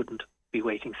or shouldn't be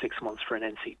waiting 6 months for an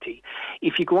NCT.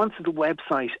 If you go onto the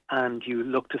website and you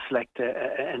look to select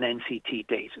an NCT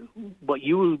date, what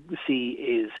you will see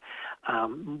is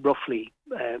roughly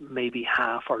maybe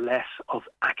half or less of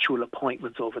actual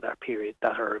appointments over that period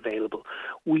that are available.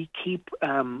 We keep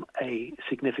a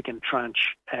significant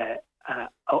tranche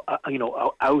out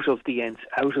of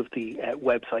the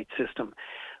website system,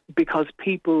 because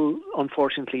people,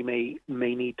 unfortunately, may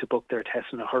need to book their test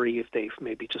in a hurry if they've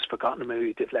maybe just forgotten them,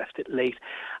 maybe they've left it late.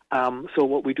 So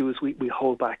what we do is we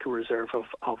hold back a reserve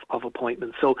of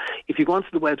appointments. So if you go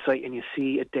onto the website and you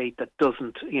see a date that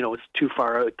doesn't, it's too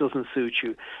far out, it doesn't suit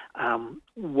you,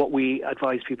 what we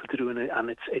advise people to do, and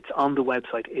it's on the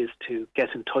website, is to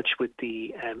get in touch with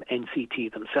the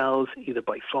NCT themselves, either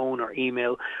by phone or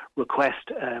email, request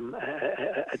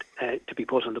to be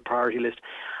put on the priority list.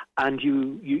 And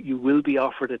you will be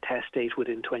offered a test date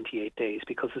within 28 days,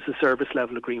 because there's a service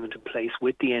level agreement in place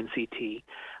with the NCT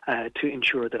to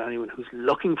ensure that anyone who's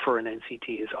looking for an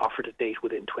NCT is offered a date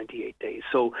within 28 days.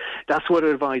 So that's what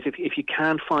I advise. If you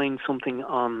can't find something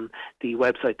on the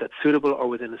website that's suitable or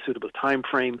within a suitable time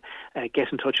frame, get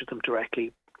in touch with them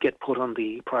directly, get put on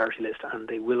the priority list, and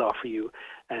they will offer you,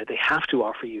 they have to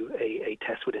offer you a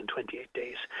test within 28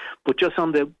 days. But just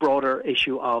on the broader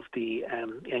issue of the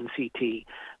NCT,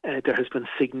 there has been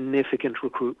significant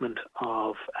recruitment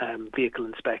of vehicle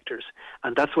inspectors,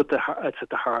 and that's what it's at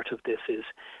the heart of this is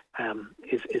a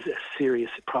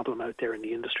serious problem out there in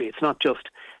the industry. It's not just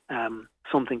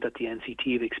something that the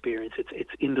NCT have experienced; it's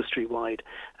industry-wide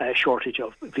shortage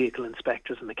of vehicle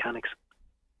inspectors and mechanics.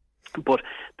 But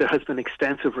there has been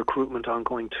extensive recruitment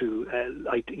ongoing to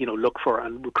look for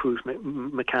and recruit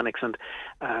mechanics, and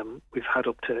we've had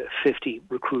up to 50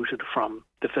 recruited from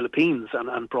the Philippines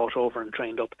and brought over and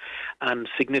trained up, and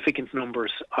significant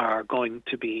numbers are going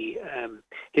to be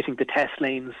hitting the test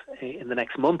lanes in the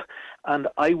next month. And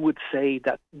I would say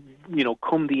that,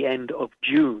 come the end of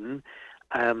June,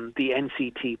 the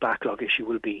NCT backlog issue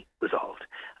will be resolved.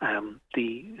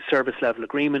 The service level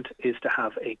agreement is to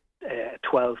have a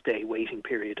 12-day waiting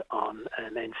period on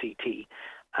an NCT.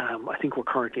 I think we're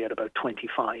currently at about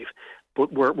 25,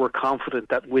 but we're confident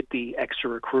that with the extra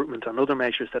recruitment and other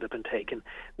measures that have been taken,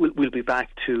 we'll be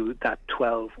back to that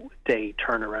 12-day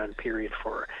turnaround period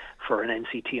for an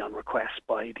NCT on request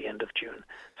by the end of June.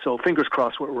 So fingers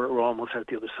crossed, we're almost out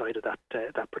the other side of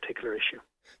that particular issue.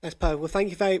 That's perfect. Well,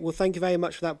 thank you very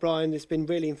much for that, Brian. It's been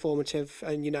really informative,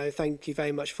 and thank you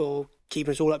very much for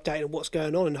keeping us all updated on what's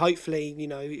going on. And hopefully,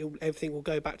 everything will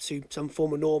go back to some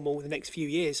form of normal in the next few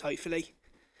years. Hopefully.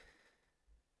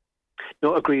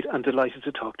 No, agreed. I'm delighted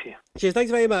to talk to you. Cheers.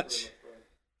 Thanks very much.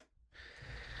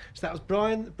 So that was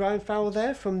Brian Farrell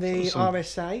there from the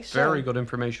RSA. Very good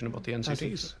information about the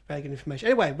NCTs. Very good information.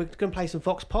 Anyway, we're going to play some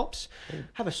Vox Pops,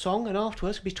 have a song, and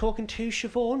afterwards we'll be talking to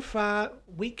Siobhan for our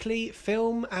weekly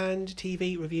film and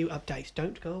TV review updates.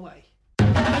 Don't go away.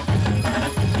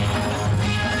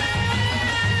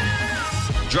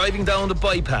 Driving down the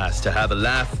bypass to have a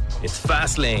laugh, it's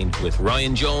Fast Lane with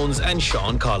Ryan Jones and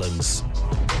Sean Collins.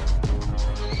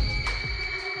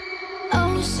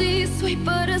 Oh, she's sweet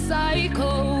but a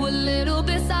psycho, a little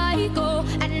bit psycho.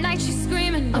 At night she's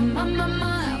screaming, I'm on my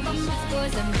mind. She's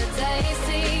poison but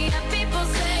tasty, and people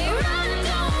say, run,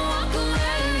 don't walk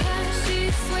away.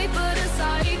 She's sweet but a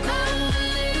psycho, a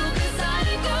little bit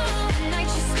psycho. At night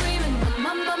she's screaming,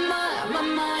 I'm on my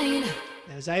mind.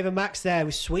 There's Ava Max there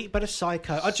with Sweet But a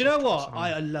Psycho. Oh, do you know what?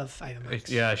 I love Ava Max.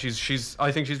 Yeah, she's.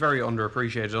 I think she's very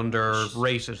underappreciated,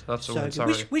 underrated. That's the one.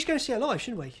 Sorry. We should go see her live,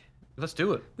 shouldn't we? Let's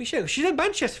do it. We should. She's in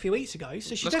Manchester a few weeks ago,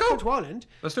 so she's Let's definitely go. to Ireland.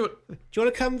 Let's do it. Do you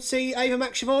want to come see Ava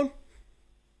Max, Siobhan?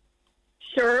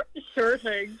 Sure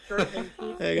thing.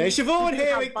 There you go. Siobhan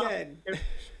here again.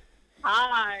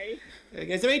 Hi. There you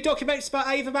go. Is there any documentaries about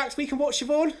Ava Max we can watch,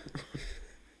 Siobhan?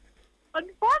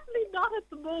 Unfortunately, not at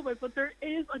the moment, but there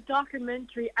is a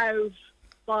documentary out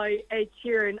by Ed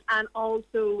Sheeran, and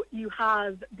also you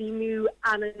have the new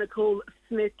Anna Nicole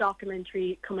Smith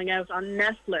documentary coming out on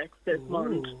Netflix this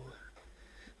month.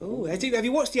 Oh, have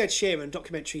you watched the Ed Sheeran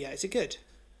documentary yet? Is it good?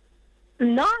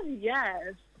 Not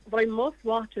yet, but I must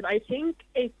watch it. I think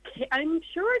I'm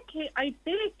sure I'd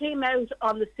say it came out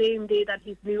on the same day that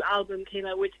his new album came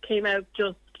out, which came out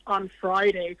just on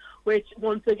Friday, which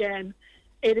once again,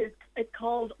 it's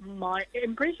called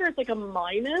I'm pretty sure it's like a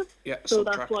minus. Yeah, so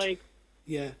subtract. that's like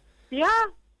Yeah.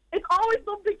 It's always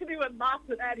something to do with maths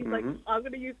with Ed. He's like, I'm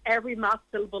going to use every math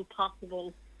syllable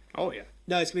possible. Oh yeah.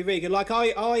 No, it's gonna be really good. Like because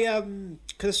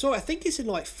I saw it, I think it's in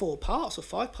like 4 parts or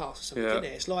 5 parts or something. Yeah. Isn't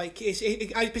it? It's like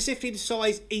I specifically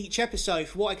decide each episode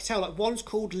for what I can tell. Like one's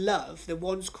called love, then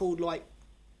one's called like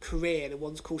career, and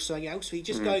one's called something else. So he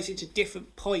just goes into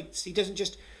different points. He doesn't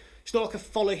just. It's not like a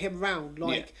follow him round.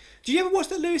 Like, do you ever watch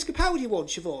that Lewis Capaldi one,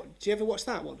 Siobhan? Do you ever watch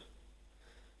that one?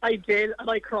 I did, and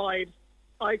I cried.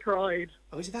 Oh,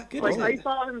 is it that good? Like, Isn't I it?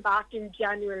 saw him back in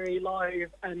January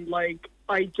live, and like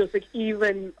I just like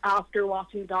even after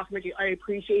watching the documentary, I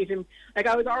appreciate him. Like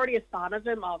I was already a fan of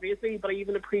him, obviously, but I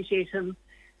even appreciate him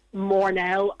more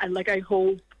now. And like I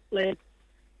hope, like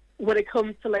when it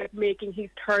comes to like making his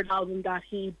 3rd album, that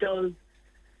he does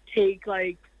take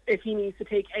like if he needs to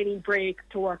take any break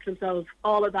to work himself,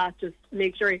 all of that, just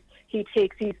make sure he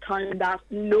takes his time, and that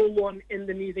no one in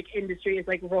the music industry is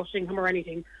like rushing him or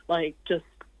anything. Like just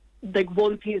like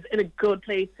once he's in a good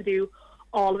place to do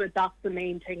all of it, that's the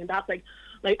main thing, and that's like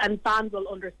and fans will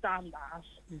understand that.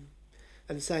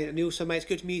 And saying, and he also makes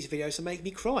good music videos that make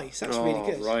me cry. So that's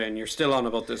really good. Ryan, you're still on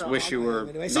about this. Wish you were.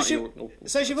 Anyway, not so you-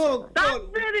 Siobhan,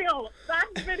 That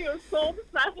video is so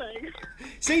upsetting.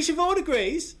 see, Siobhan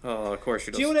agrees. Oh, of course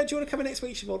you do. Do you want to come in next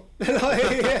week, Siobhan?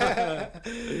 Yeah.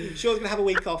 Sean's gonna have a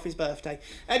week off his birthday.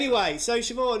 Anyway, so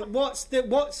Siobhan, what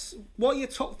are your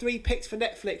top 3 picks for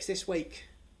Netflix this week?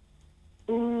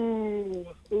 Ooh,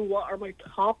 what are my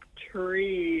top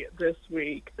 3 this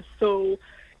week? So,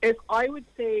 if I would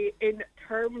say in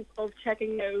terms of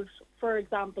checking out, for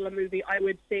example, a movie, I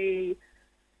would say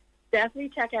definitely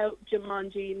check out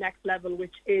Jumanji Next Level,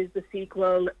 which is the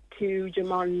sequel to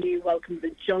Jumanji Welcome to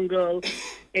the Jungle.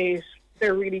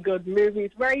 They're really good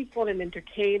movies, very fun and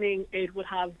entertaining. It would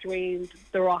have Dwayne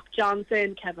The Rock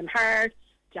Johnson, Kevin Hart,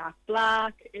 Jack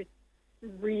Black. It's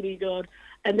really good.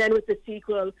 And then with the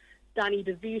sequel, Danny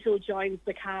DeVito joins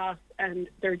the cast, and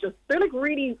they're like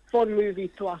really fun movies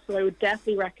to watch, so I would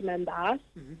definitely recommend that.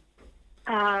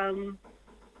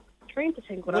 Trying to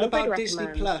think what else I'd about recommend. Disney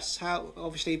Plus? How,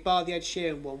 obviously, bar the Ed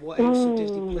Sheeran one, what else on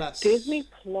Disney Plus? Disney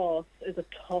Plus is a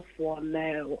tough one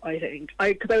now, I think.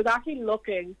 Because I was actually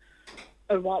looking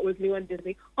at what was new on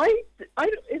Disney. Is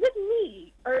it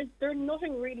me, or is there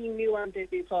nothing really new on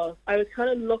Disney Plus? I was kind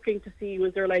of looking to see,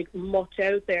 was there like much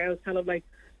out there? I was kind of like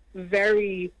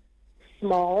very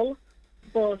small,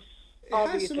 but It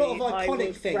has a lot of I iconic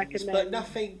would things, recommend- but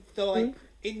nothing like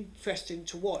interesting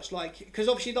to watch. Like, because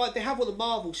obviously, like they have all the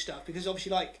Marvel stuff. Because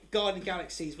obviously, like Guardian of the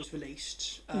Galaxies was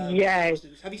released. Yes.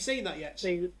 Have you seen that yet?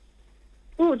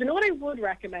 Oh, do you know what I would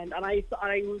recommend? And I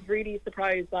was really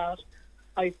surprised that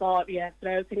I thought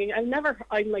yesterday. I was thinking, I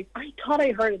thought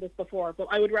I heard of this before, but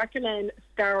I would recommend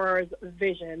Star Wars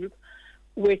Visions,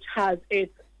 which has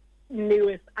its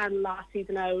newest and last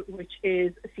season out, which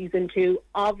is season 2.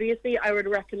 Obviously, I would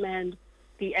recommend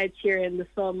the Ed Sheeran, The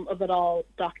Sum of It All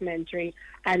documentary,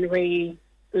 and Ray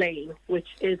Lane, which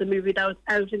is a movie that was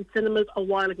out in cinemas a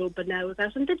while ago, but now is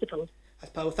out on digital.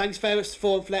 That's Paul. Thanks very much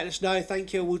for letting us know.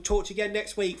 Thank you. We'll talk to you again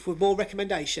next week with more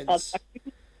recommendations.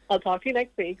 I'll talk to you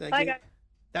next week. Thank Bye, you. guys.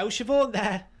 That was Siobhan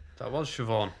there. That was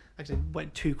Siobhan. Actually,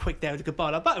 went too quick there with the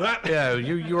goodbye. Yeah,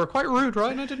 you were quite rude,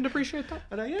 Ryan. I didn't appreciate that.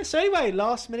 I know, yeah. So anyway,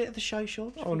 last minute of the show,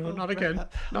 Sean. Oh no, not again.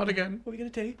 Not again. What are we going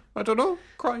to do? I don't know.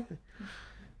 Cry.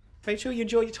 Rachel, you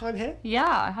enjoy your time here? Yeah,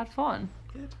 I had fun.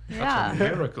 Yeah. That's a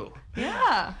miracle.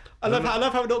 Yeah. I love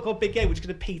how we're not got big game. We're just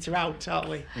going to peter out, aren't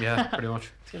we? Yeah, pretty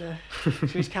much. Should we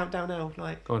just count down now?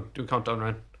 Like Go on, do a countdown,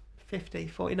 Ryan. 50,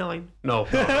 49. No,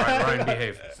 Ryan,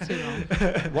 behave. It's too long.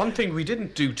 One thing we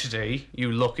didn't do today,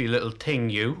 you lucky little thing,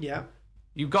 you. Yeah.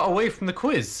 You got away from the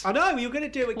quiz. I know, you were going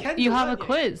to do it with Kendall. You have a weren't you?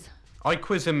 quiz. I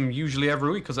quiz him usually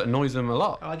every week because it annoys him a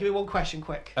lot. I'll give you one question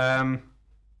quick.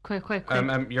 Quick.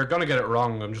 You're gonna get it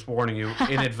wrong. I'm just warning you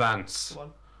in advance. Go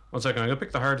on. 1 second. I'm gonna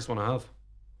pick the hardest one I have.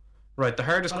 Right, the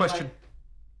hardest question.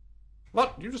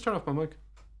 What? You just turn off my mic.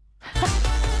 Go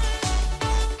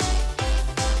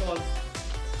on.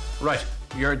 Right,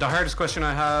 the hardest question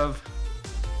I have.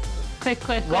 Quick.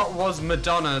 What was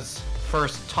Madonna's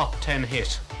first top 10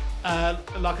 hit?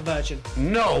 Like a Virgin.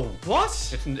 No.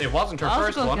 What? It wasn't her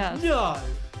first one. No.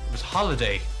 It was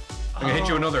Holiday. I'm gonna hit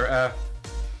you another.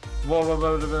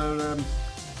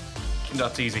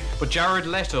 That's easy. But Jared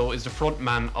Leto is the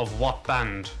frontman of what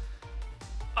band?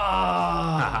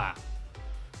 Ah.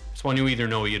 It's one you either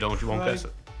know or you don't. You won't guess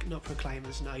it. Not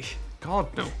Proclaimers, no. God,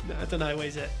 no. No, I don't know,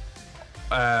 is it?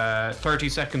 30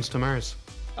 Seconds to Mars.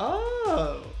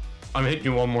 Oh. I'm hitting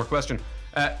you one more question.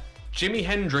 Jimi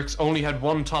Hendrix only had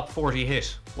one top 40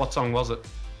 hit. What song was it?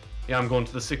 Yeah, I'm going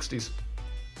to the 60s.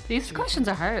 These questions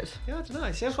are hard. Yeah, I don't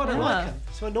know. See, that's why I don't like them.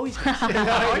 So it annoys me.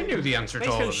 I knew the answer to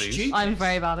all of these. I'm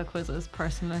very bad at quizzes,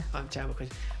 personally. I'm terrible at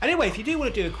quizzes. Anyway, if you do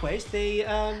want to do a quiz, the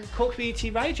Cork Community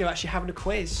Radio are actually having a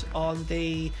quiz on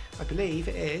the, I believe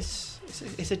it is,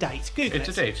 it's a date. Google it.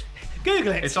 It's a date.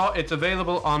 Google it. It's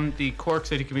available on the Cork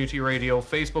City Community Radio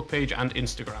Facebook page and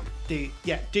Instagram.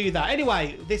 Do that.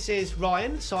 Anyway, this is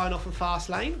Ryan, sign off from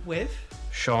Fastlane with...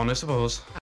 Sean, I suppose.